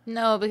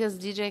 No, because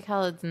DJ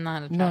Khaled's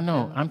not attractive.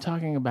 No, I'm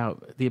talking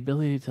about the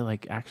ability to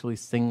like actually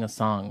sing a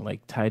song like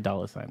Ty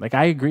Dolla $ign. Like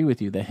I agree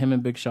with you that him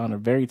and Big Sean are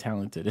very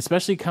talented,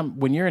 especially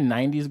when you're a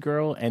 '90s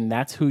girl and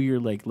that's who you're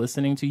like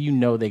listening to. You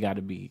know they got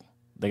to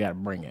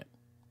bring it.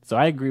 So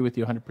I agree with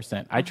you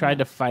 100%. I tried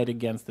to fight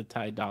against the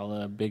Ty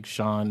Dolla Big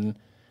Sean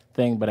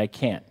thing, but I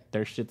can't.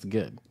 Their shit's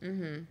good.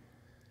 Mm-hmm.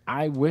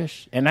 I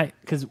wish,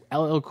 because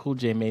LL Cool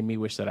J made me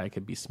wish that I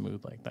could be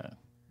smooth like that.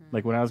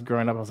 Like when I was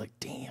growing up, I was like,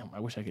 damn, I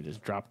wish I could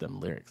just drop them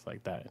lyrics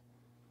like that.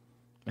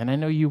 And I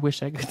know you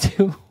wish I could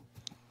too.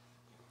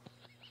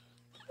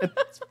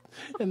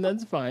 and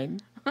that's fine.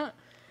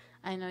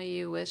 I know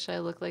you wish I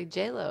looked like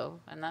J-Lo,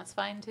 and that's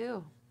fine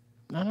too.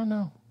 I don't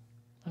know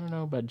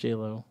about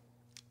J-Lo.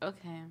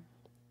 Okay.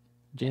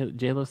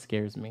 J-Lo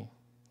scares me.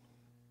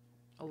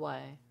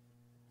 Why?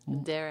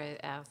 Dare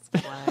I ask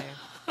why?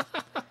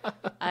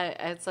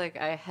 It's like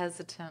I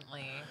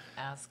hesitantly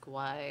ask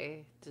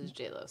why does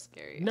J-Lo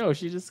scare you? No,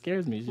 she just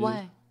scares me.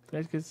 Why?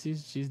 Because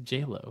she's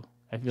J-Lo.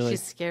 I feel She like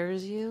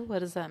scares you? What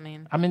does that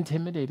mean? I'm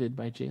intimidated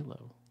by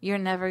J-Lo. You're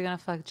never gonna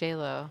fuck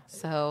J-Lo.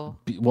 So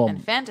Well, in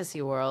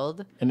fantasy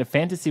world, in a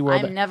fantasy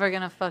world, I'm never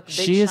gonna fuck Big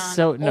She is Sean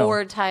so- no.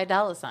 or Ty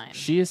Dolla $ign.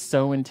 she is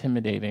so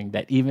intimidating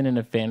that even in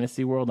a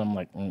fantasy world, I'm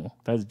like,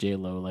 that's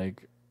J-Lo.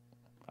 Like,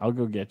 I'll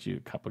go get you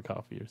a cup of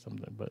coffee or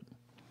something, but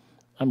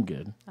I'm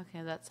good.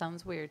 Okay, that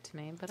sounds weird to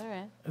me, but all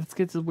right.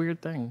 It's a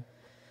weird thing.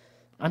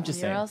 I'm just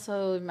You're saying.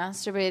 also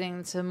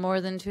masturbating to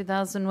more than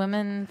 2,000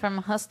 women from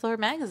Hustler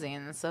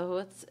magazine, so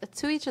it's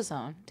to each his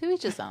own. To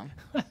each his own.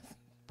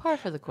 Par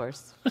for the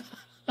course.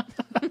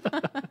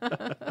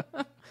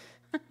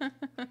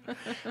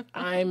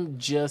 I'm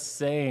just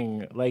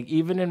saying, like,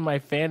 even in my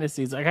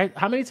fantasies, like,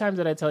 how many times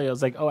did I tell you? I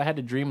was like, oh, I had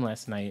a dream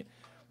last night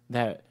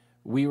that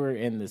we were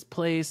in this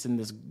place and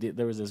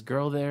there was this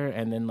girl there,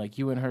 and then like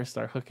you and her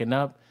start hooking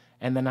up,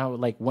 and then I would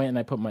like went and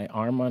I put my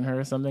arm on her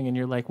or something, and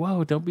you're like,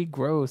 whoa, don't be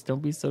gross,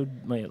 don't be so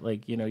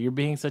like you know, you're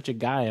being such a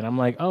guy, and I'm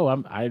like, oh,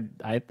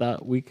 I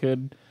thought we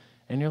could,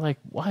 and you're like,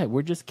 what?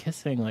 We're just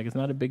kissing, like it's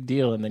not a big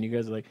deal, and then you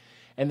guys are like,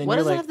 and then What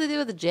you're does it like, have to do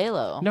with the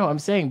J-Lo? no, I'm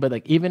saying, but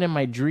like even in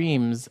my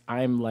dreams,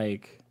 I'm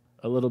like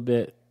a little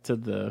bit to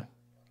the,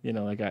 you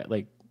know,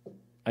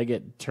 I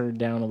get turned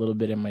down a little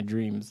bit in my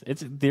dreams.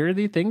 There are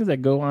the things that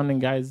go on in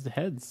guys'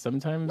 heads.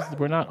 Sometimes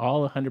we're not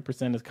all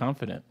 100% as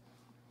confident,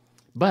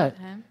 but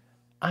Okay.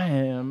 I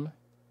am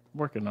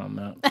working on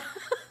that,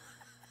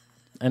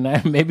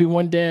 and maybe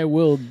one day I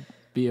will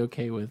be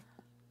okay with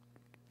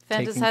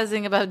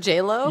Fantasizing about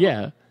J-Lo?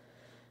 yeah,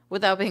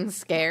 Without being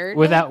scared?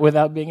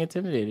 without being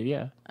intimidated.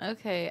 Yeah.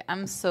 Okay,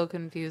 I'm so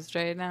confused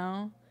right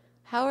now.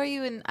 How are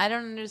you I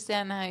don't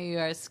understand how you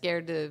are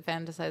scared to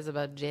fantasize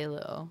about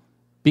J-Lo.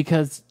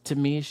 Because to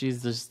me,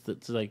 she's just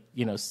it's like,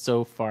 you know,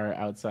 so far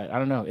outside. I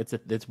don't know.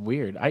 It's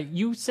weird.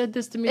 You said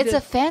this to me. It's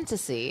a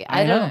fantasy.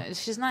 I know.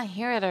 She's not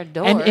here at our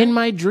door. And in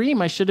my dream,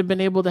 I should have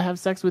been able to have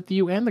sex with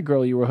you and the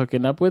girl you were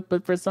hooking up with,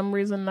 but for some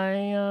reason,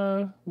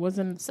 I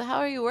wasn't. So how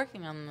are you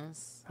working on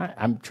this?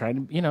 I'm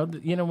trying to, you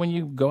know, when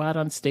you go out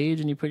on stage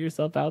and you put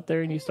yourself out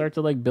there and you start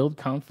to like build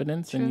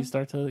confidence and you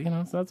start to, you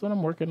know, so that's what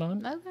I'm working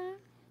on. Okay.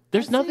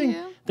 There's I see nothing.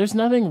 you. There's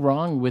nothing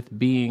wrong with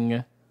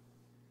being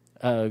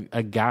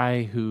a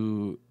guy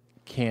who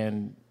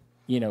can,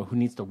 you know, who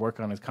needs to work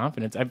on his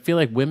confidence. I feel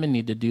like women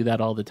need to do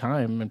that all the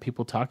time, and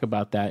people talk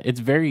about that. It's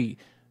very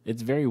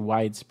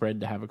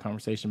widespread to have a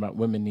conversation about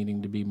women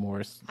needing to be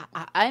more.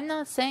 I'm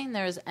not saying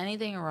there's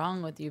anything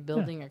wrong with you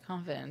building your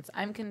confidence.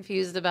 I'm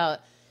confused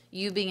about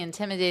you being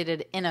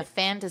intimidated in a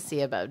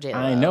fantasy about J-Lo.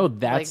 I know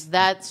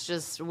that's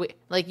just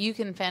like you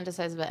can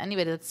fantasize about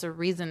anybody. That's a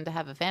reason to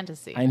have a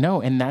fantasy. I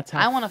know, and that's how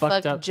I want to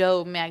fucked fuck up.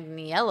 Joe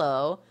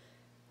Magniello,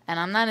 and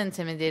I'm not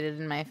intimidated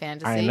in my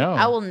fantasy. I know.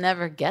 I will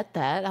never get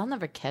that. I'll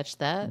never catch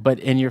that. But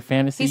in your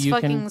fantasy, He's you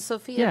fucking can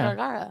Sofia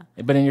Vergara.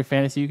 But in your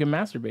fantasy, you can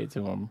masturbate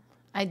to him.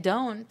 I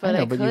don't, but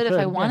know, I but you could if could,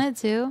 I yeah. wanted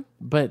to.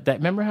 But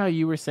remember how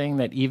you were saying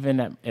that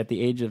even at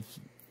the age of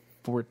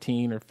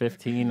 14 or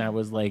 15, I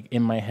was like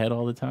in my head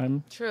all the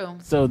time. True.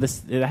 So that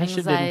shit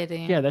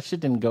Anxiety. that shit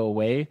didn't go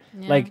away.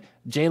 Yeah. Like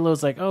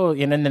J-Lo's like, oh,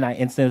 and then I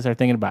instantly started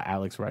thinking about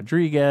Alex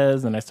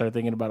Rodriguez, and I started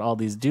thinking about all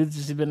these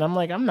dudes. And I'm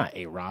like, I'm not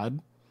A-Rod.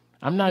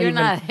 I'm not You're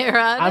even. not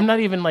A-Rod? I'm not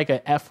even like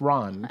a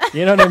F-Ron.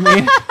 You know what I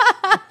mean?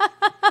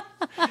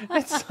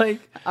 It's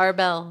like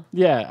Arbel.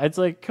 yeah, it's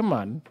like, come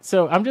on.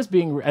 So I'm just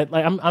being like,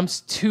 I'm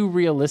too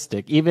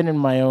realistic, even in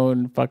my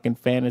own fucking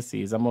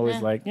fantasies. I'm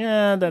always like,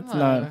 yeah, that's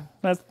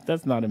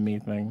not a me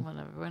thing.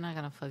 Whatever. We're not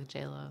gonna fuck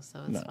J-Lo,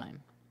 so it's fine.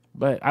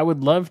 But I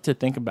would love to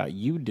think about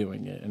you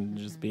doing it and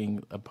just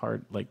being a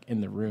part, like in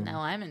the room.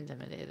 Now I'm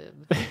intimidated.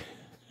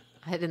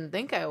 I didn't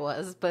think I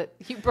was, but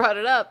you brought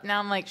it up. Now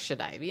I'm like,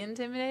 should I be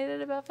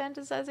intimidated about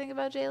fantasizing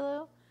about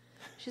J-Lo?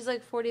 She's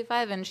like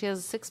 45 and she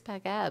has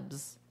 6-pack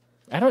abs.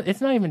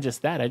 It's not even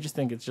just that. I just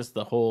think it's just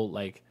the whole,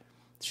 like,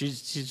 she's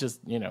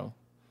just,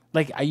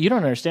 like, you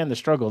don't understand the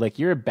struggle. Like,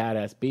 you're a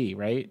badass B,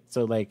 right?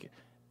 So, like,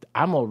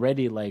 I'm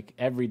already, like,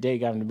 every day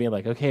having to be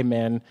like, okay,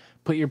 man,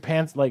 put your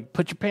pants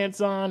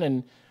on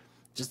and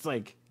just,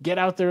 like, get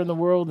out there in the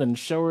world and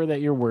show her that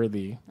you're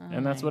worthy.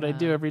 And that's what I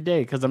do every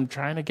day because I'm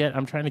trying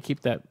to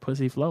keep that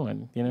pussy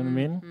flowing. You know what I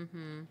mean?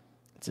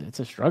 Mm-hmm. It's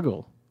a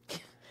struggle.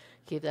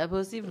 Keep that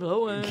pussy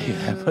flowing. Keep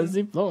that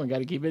pussy flowing. Got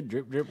to keep it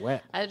drip, drip,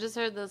 wet. I just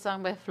heard the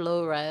song by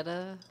Flo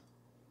Rida.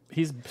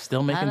 He's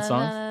still making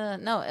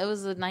songs? No, it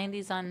was the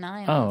 90s on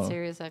 9 Oh. on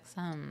Sirius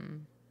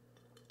XM.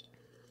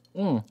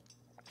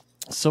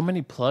 So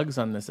many plugs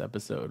on this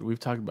episode. We've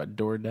talked about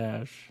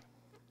DoorDash.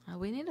 Oh,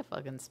 we need a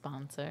fucking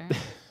sponsor.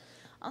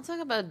 I'll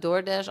talk about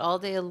DoorDash all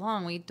day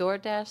long. We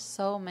DoorDash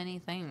so many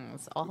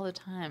things all the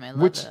time. I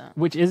love it.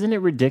 Which isn't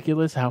it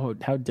ridiculous how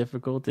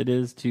difficult it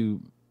is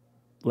to,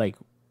 like,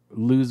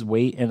 lose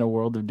weight in a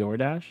world of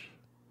DoorDash?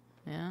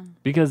 Yeah.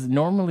 Because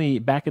normally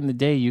back in the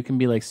day you can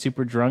be like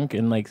super drunk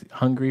and like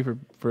hungry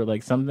for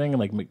like something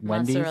like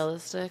Wendy's. Mozzarella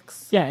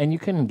sticks. Yeah, and you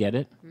couldn't get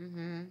it.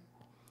 Mm-hmm.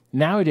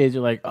 Nowadays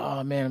you're like,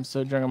 oh man, I'm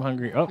so drunk, I'm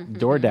hungry. Oh,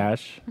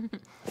 DoorDash.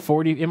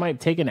 40. It might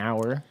take an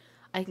hour.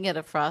 I can get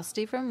a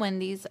Frosty from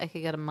Wendy's. I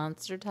could get a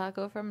Monster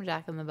Taco from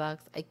Jack in the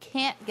Box. I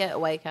can't get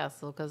White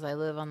Castle because I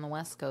live on the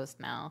West Coast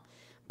now.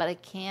 But I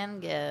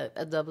can get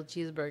a double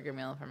cheeseburger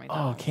meal from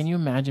McDonald's. Oh, can you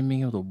imagine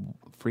me with a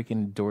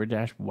freaking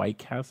DoorDash White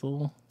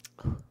Castle?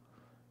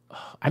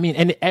 I mean,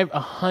 and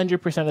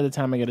 100% of the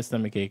time I get a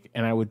stomachache,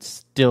 and I would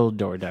still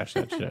DoorDash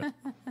that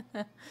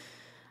shit.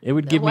 It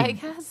would give White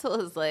me...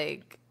 Castle is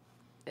like,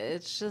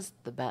 it's just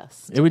the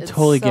best. It would It's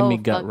totally give so me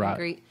gut fucking rot.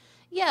 great.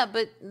 Yeah,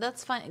 but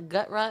that's fine.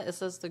 Gut rot is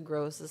just the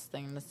grossest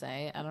thing to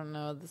say. I don't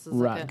know. This is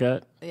Rot like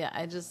gut? Yeah,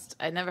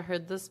 I never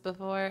heard this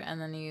before, and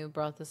then you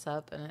brought this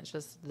up, and it's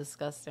just a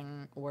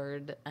disgusting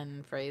word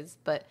and phrase.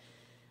 But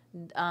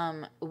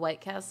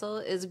White Castle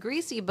is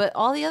greasy, but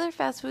all the other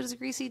fast food is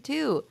greasy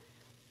too.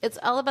 It's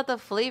all about the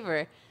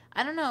flavor.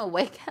 I don't know.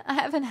 I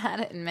haven't had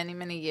it in many,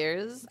 many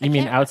years. You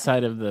mean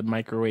outside of the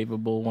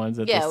microwavable ones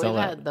that they sell? Yeah, we've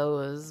had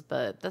those,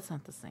 but that's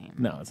not the same.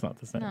 No, it's not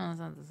the same. No, it's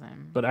not the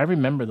same. But I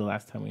remember the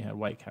last time we had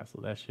White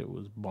Castle. That shit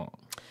was bomb.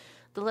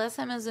 The last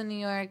time I was in New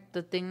York,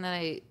 the thing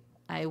that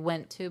I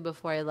went to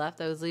before I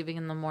left, I was leaving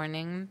in the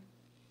morning,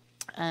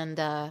 and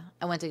I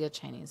went to get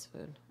Chinese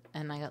food,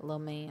 and I got lo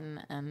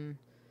mein and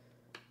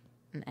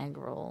an egg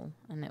roll,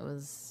 and it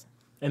was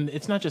And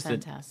it's not just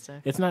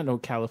fantastic. it's not no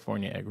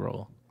California egg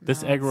roll.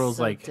 This egg roll is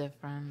so like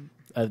different.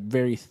 a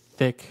very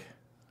thick.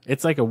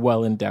 It's like a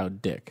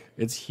well-endowed dick.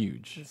 It's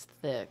huge. It's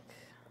thick,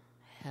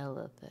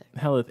 hella thick.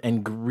 Hella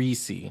and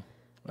greasy.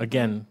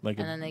 Again, like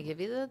And then they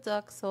give you the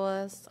duck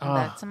sauce. I'm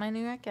back to my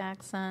New York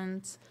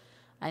accent.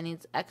 I need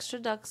extra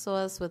duck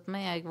sauce with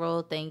my egg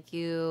roll. Thank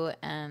you.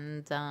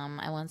 And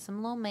I want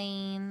some lo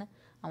mein.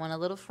 I want a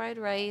little fried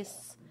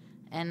rice.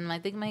 And I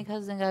think my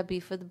cousin got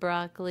beef with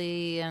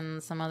broccoli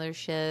and some other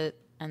shit.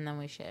 And then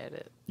we shared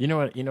it. You know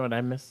what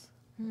I miss?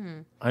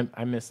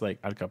 I miss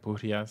like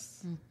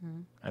alcapurrias.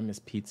 I miss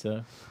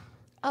pizza.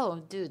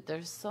 Oh, dude,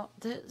 there's so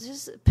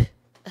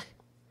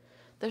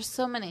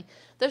many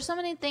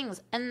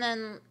things. And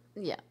then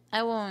yeah,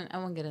 I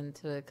won't get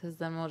into it because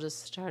then we'll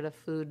just start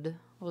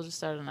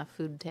on a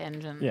food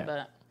tangent. Yeah.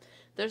 But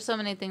there's so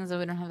many things that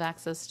we don't have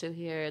access to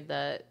here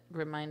that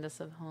remind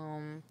us of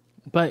home.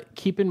 But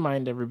keep in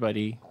mind,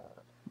 everybody,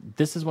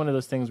 this is one of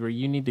those things where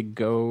you need to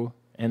go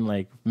and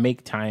like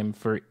make time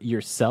for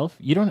yourself.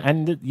 You don't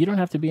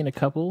have to be in a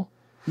couple.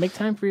 Make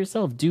time for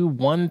yourself. Do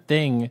one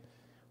thing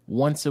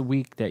once a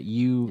week that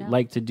you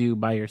like to do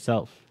by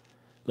yourself.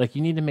 Like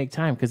you need to make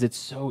time because it's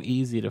so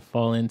easy to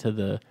fall into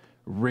the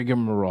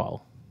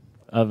rigmarole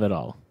of it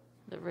all.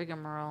 The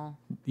rigmarole.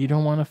 You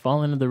don't want to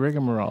fall into the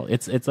rigmarole.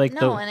 It's like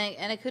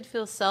and it could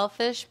feel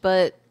selfish,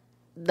 but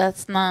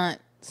that's not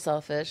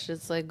selfish.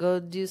 It's like go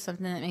do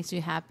something that makes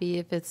you happy.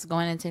 If it's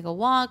going to take a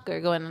walk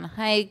or going on a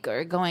hike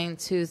or going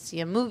to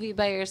see a movie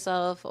by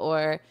yourself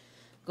or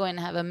going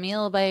to have a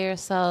meal by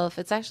yourself,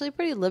 it's actually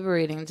pretty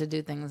liberating to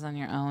do things on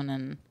your own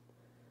and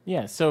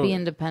so be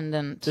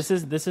independent. This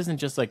isn't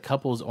just like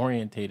couples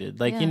orientated.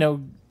 Like,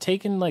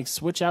 take and like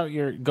switch out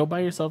go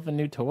buy yourself a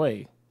new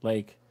toy.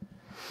 Like,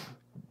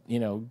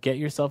 get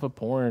yourself a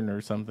porn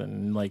or something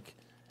and like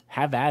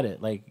have at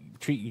it. Like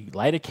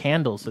light a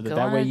candle so Go that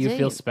on way a you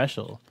feel date.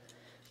 special.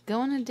 Go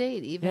on a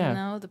date, even Yeah.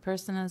 though the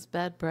person has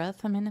bad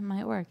breath. I mean, it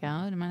might work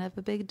out. It might have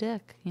a big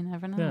dick. You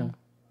never know. Yeah.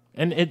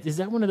 And is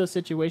that one of those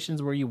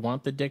situations where you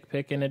want the dick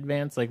pic in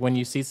advance? Like when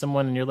you see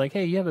someone and you're like,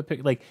 hey, you have a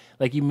pic, like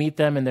you meet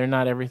them and they're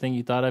not everything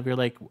you thought of. You're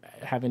like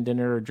having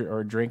dinner or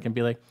a drink and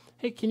be like,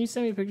 hey, can you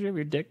send me a picture of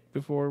your dick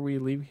before we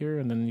leave here?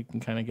 And then you can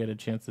kind of get a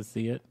chance to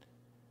see it.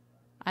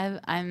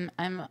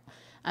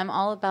 I'm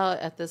all about,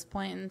 at this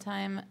point in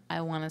time,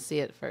 I want to see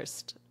it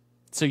first.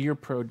 So you're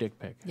pro dick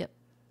pic. Yep.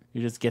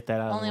 You just get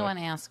that out. Only of the way. when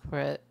I ask for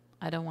it.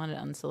 I don't want it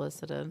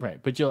unsolicited. Right,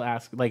 but you'll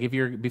ask like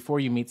before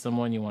you meet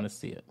someone, you want to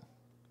see it.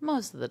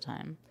 Most of the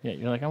time. Yeah,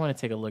 you're like, I want to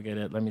take a look at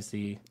it. Let me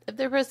see. If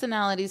their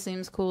personality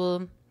seems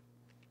cool,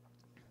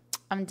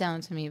 I'm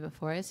down to meet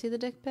before I see the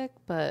dick pic.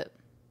 But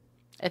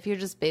if you're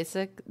just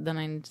basic, then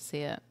I need to see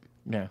it.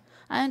 Yeah.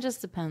 And it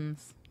just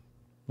depends.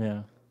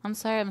 Yeah. I'm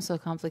sorry I'm so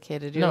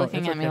complicated. You're No,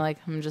 looking it's at me okay. like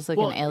I'm just like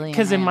an alien.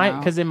 Because right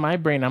now. in my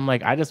brain, I'm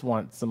like, I just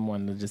want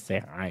someone to just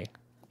say hi.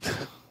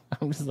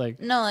 I'm just like,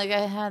 No, like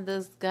I had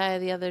this guy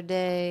the other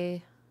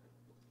day.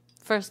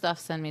 First off,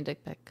 send me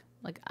dick pic.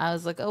 Like I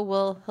was like, oh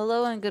well,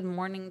 hello and good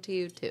morning to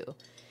you too.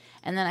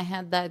 And then I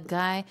had that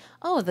guy.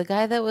 Oh, the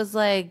guy that was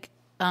like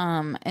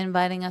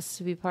inviting us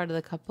to be part of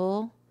the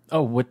couple.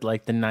 oh, with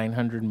like the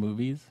 900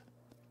 movies.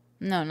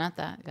 No, not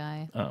that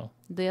guy. Oh.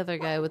 The other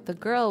guy with the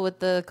girl with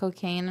the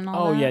cocaine and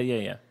all Oh that.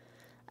 yeah.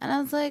 And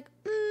I was like,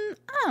 I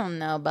don't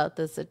know about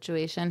this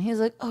situation. He's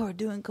like, oh, we're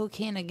doing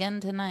cocaine again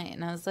tonight.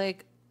 And I was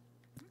like,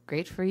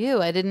 great for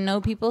you. I didn't know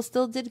people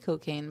still did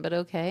cocaine, but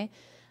okay.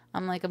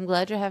 I'm like, I'm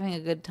glad you're having a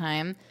good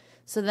time.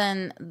 So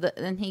then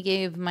he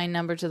gave my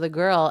number to the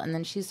girl, and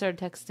then she started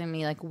texting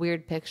me like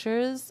weird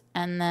pictures,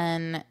 and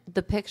then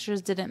the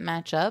pictures didn't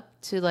match up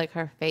to like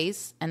her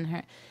face and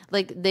her,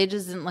 like they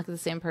just didn't look the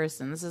same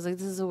person. So I was like,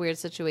 this is a weird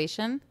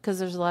situation because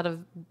there's a lot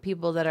of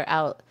people that are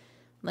out,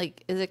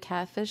 like, is it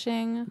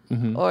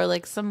catfishing or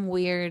like some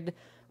weird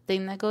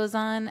thing that goes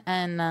on?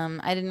 And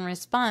I didn't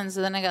respond.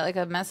 So then I got like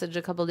a message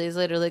a couple days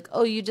later, like,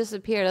 oh, you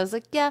disappeared. I was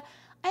like, yeah,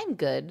 I'm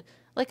good.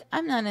 Like,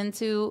 I'm not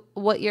into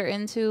what you're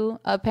into,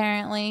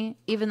 apparently,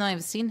 even though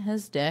I've seen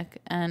his dick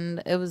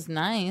and it was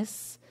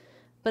nice.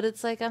 But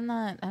it's like, I'm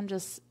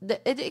just,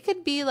 it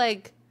could be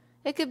like,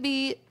 it could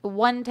be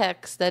one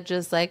text that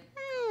just like,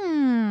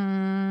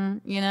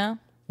 you know?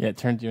 Yeah, it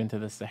turned you into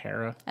the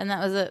Sahara. And that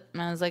was it.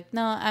 And I was like,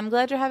 no, I'm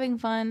glad you're having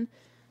fun.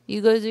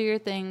 You go do your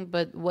thing,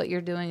 but what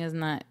you're doing is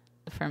not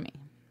for me.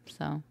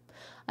 So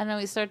I don't know,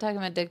 we started talking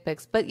about dick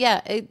pics. But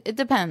yeah, it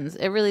depends.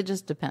 It really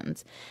just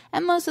depends.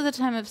 And most of the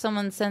time, if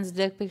someone sends a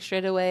dick pic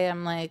straight away,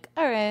 I'm like,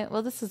 all right,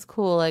 well, this is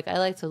cool. Like, I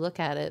like to look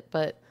at it,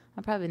 but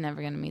I'm probably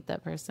never going to meet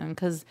that person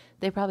because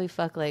they probably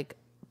fuck like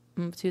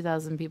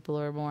 2,000 people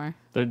or more.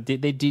 They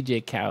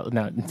DJ Khaled.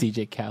 No,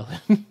 DJ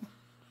Khaled.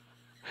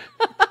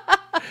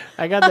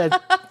 I got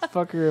that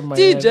fucker in my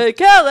head. DJ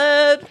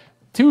Khaled!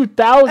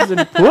 2,000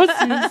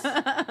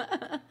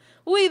 pussies.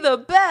 We the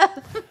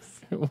best!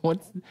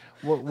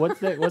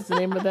 What's the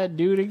name of that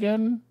dude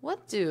again?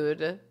 What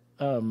dude?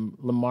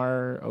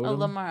 Lamar Odom. Oh,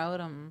 Lamar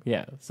Odom.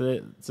 Yeah, so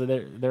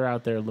they're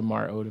out there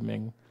Lamar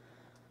Odoming.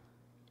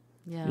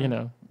 Yeah. You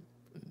know,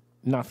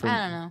 not for. I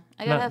don't know.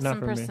 I gotta have not some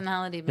for me.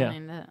 personality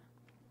behind it.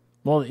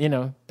 Well, you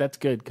know, that's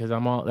good because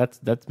I'm all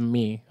that's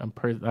me.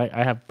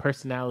 I have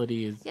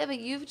personalities. Yeah, but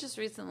you've just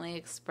recently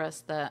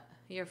expressed that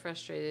you're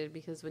frustrated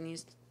because when you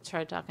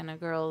try talking to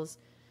girls,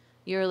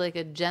 you're like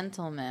a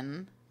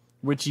gentleman.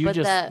 Which you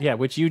But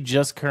which you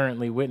just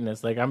currently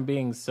witnessed. Like I'm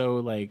being so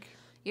like.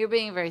 You're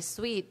being very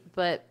sweet,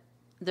 but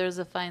there's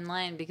a fine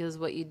line because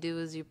what you do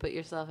is you put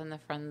yourself in the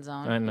friend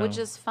zone, I know. which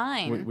is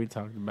fine. We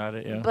talked about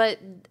it, yeah. But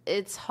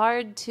it's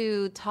hard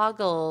to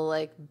toggle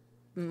like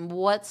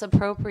what's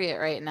appropriate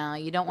right now.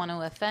 You don't want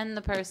to offend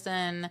the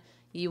person.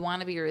 You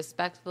want to be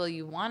respectful.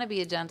 You want to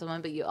be a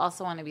gentleman, but you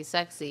also want to be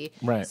sexy.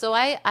 Right. So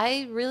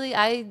I really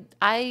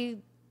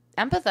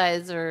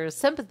empathize or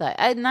sympathize.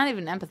 I not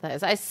even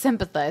empathize. I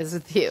sympathize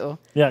with you.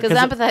 Yeah, because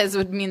 'cause empathize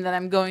would mean that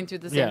I'm going through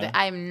the same Yeah. thing.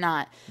 I'm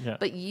not. Yeah.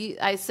 But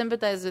I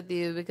sympathize with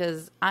you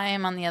because I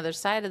am on the other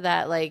side of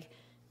that. Like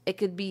it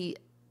could be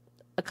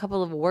a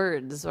couple of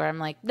words where I'm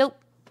like, nope.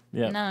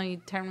 Yeah. No, you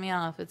turn me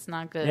off. It's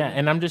not good. Yeah,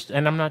 and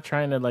I'm not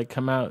trying to like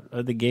come out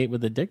of the gate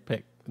with a dick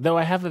pic. Though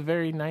I have a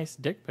very nice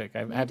dick pic. I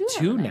have do have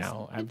two a nice-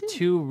 now. I you have do.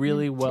 two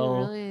really Two well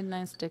really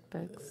nice dick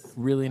pics.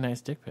 really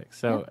nice dick pics.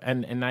 So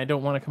and I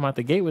don't want to come out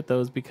the gate with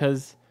those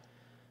because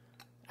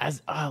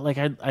as like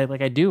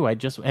I do. I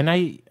just and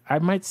I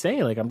might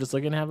say like I'm just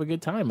looking to have a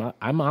good time.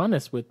 I'm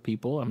honest with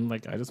people. I'm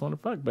like I just want to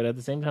fuck, but at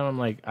the same time I'm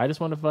like I just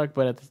want to fuck,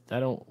 but I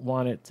don't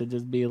want it to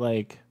just be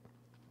like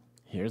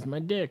here's my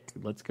dick.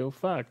 Let's go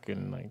fuck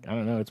and like I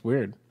don't know, it's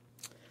weird.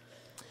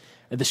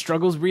 The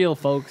struggle's real,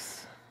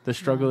 folks. The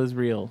struggle is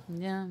real.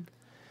 Yeah.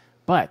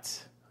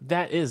 But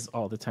that is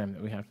all the time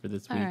that we have for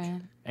this week.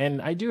 right.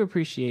 And I do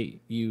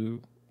appreciate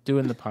you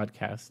doing the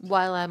podcast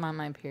While I'm on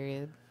my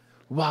period.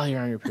 while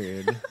you're on your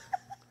period.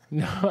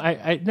 No,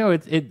 I no.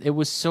 It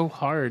was so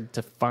hard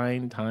to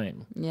find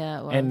time. Yeah,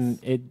 it was.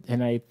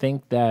 And I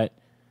think that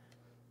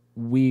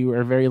we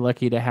are very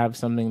lucky to have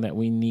something that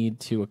we need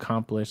to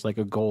accomplish, like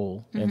a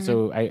goal. And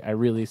so I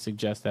really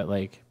suggest that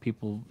like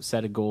people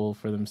set a goal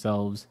for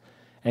themselves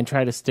and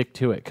try to stick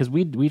to it, because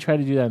we try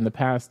to do that in the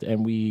past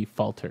and we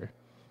falter.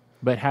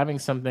 But having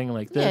something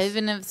like this, yeah,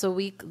 even if it's a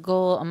week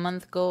goal, a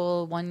month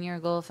goal, 1 year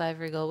goal, 5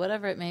 year goal,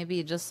 whatever it may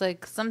be, just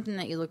like something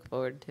that you look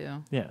forward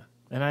to. yeah.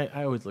 And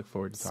I always look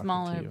forward to talking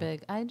Small to or you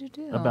big. I do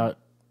too. about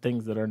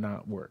things that are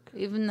not work.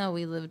 Even though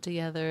we live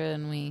together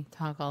and we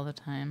talk all the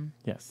time.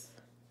 Yes.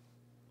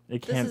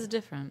 It This can't. is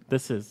different.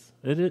 It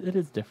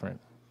is different.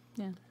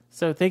 Yeah.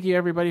 So thank you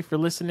everybody for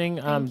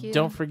listening. Thank you.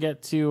 Don't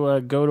forget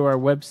to go to our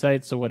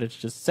website, So What It's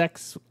Just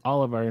Sex.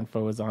 All of our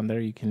info is on there.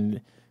 You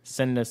can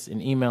send us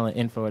an email at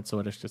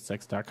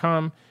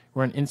info@sowhatitsjustsex.com.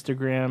 We're on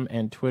Instagram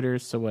and Twitter,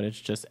 So What It's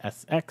Just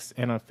SX,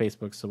 and on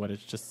Facebook, So What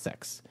It's Just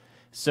Sex.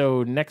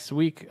 So next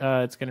week,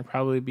 it's going to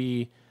probably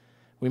be.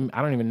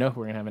 I don't even know if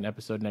we're going to have an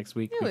episode next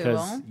week, Yeah, we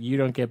because will. you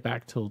don't get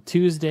back till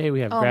Tuesday.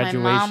 We have Oh,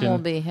 graduation. my mom will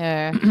be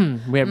here.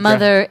 We have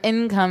Mother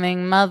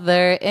incoming,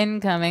 mother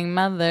incoming,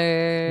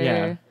 mother.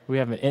 Yeah,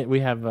 we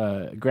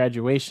have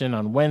graduation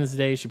on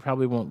Wednesday. She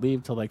probably won't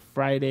leave till like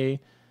Friday.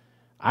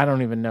 I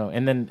don't even know,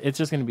 and then it's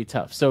just going to be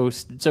tough. So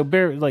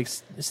bear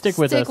stick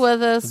with us. Stick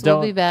with us.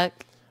 We'll be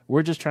back.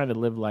 We're just trying to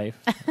live life,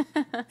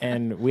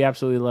 and we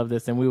absolutely love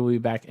this, and we will be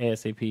back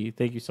ASAP.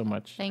 Thank you so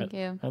much. Thank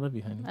you. I love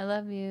you, honey. I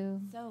love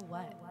you. So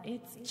what?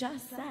 It's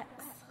just sex.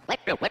 Wait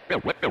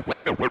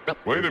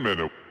a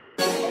minute.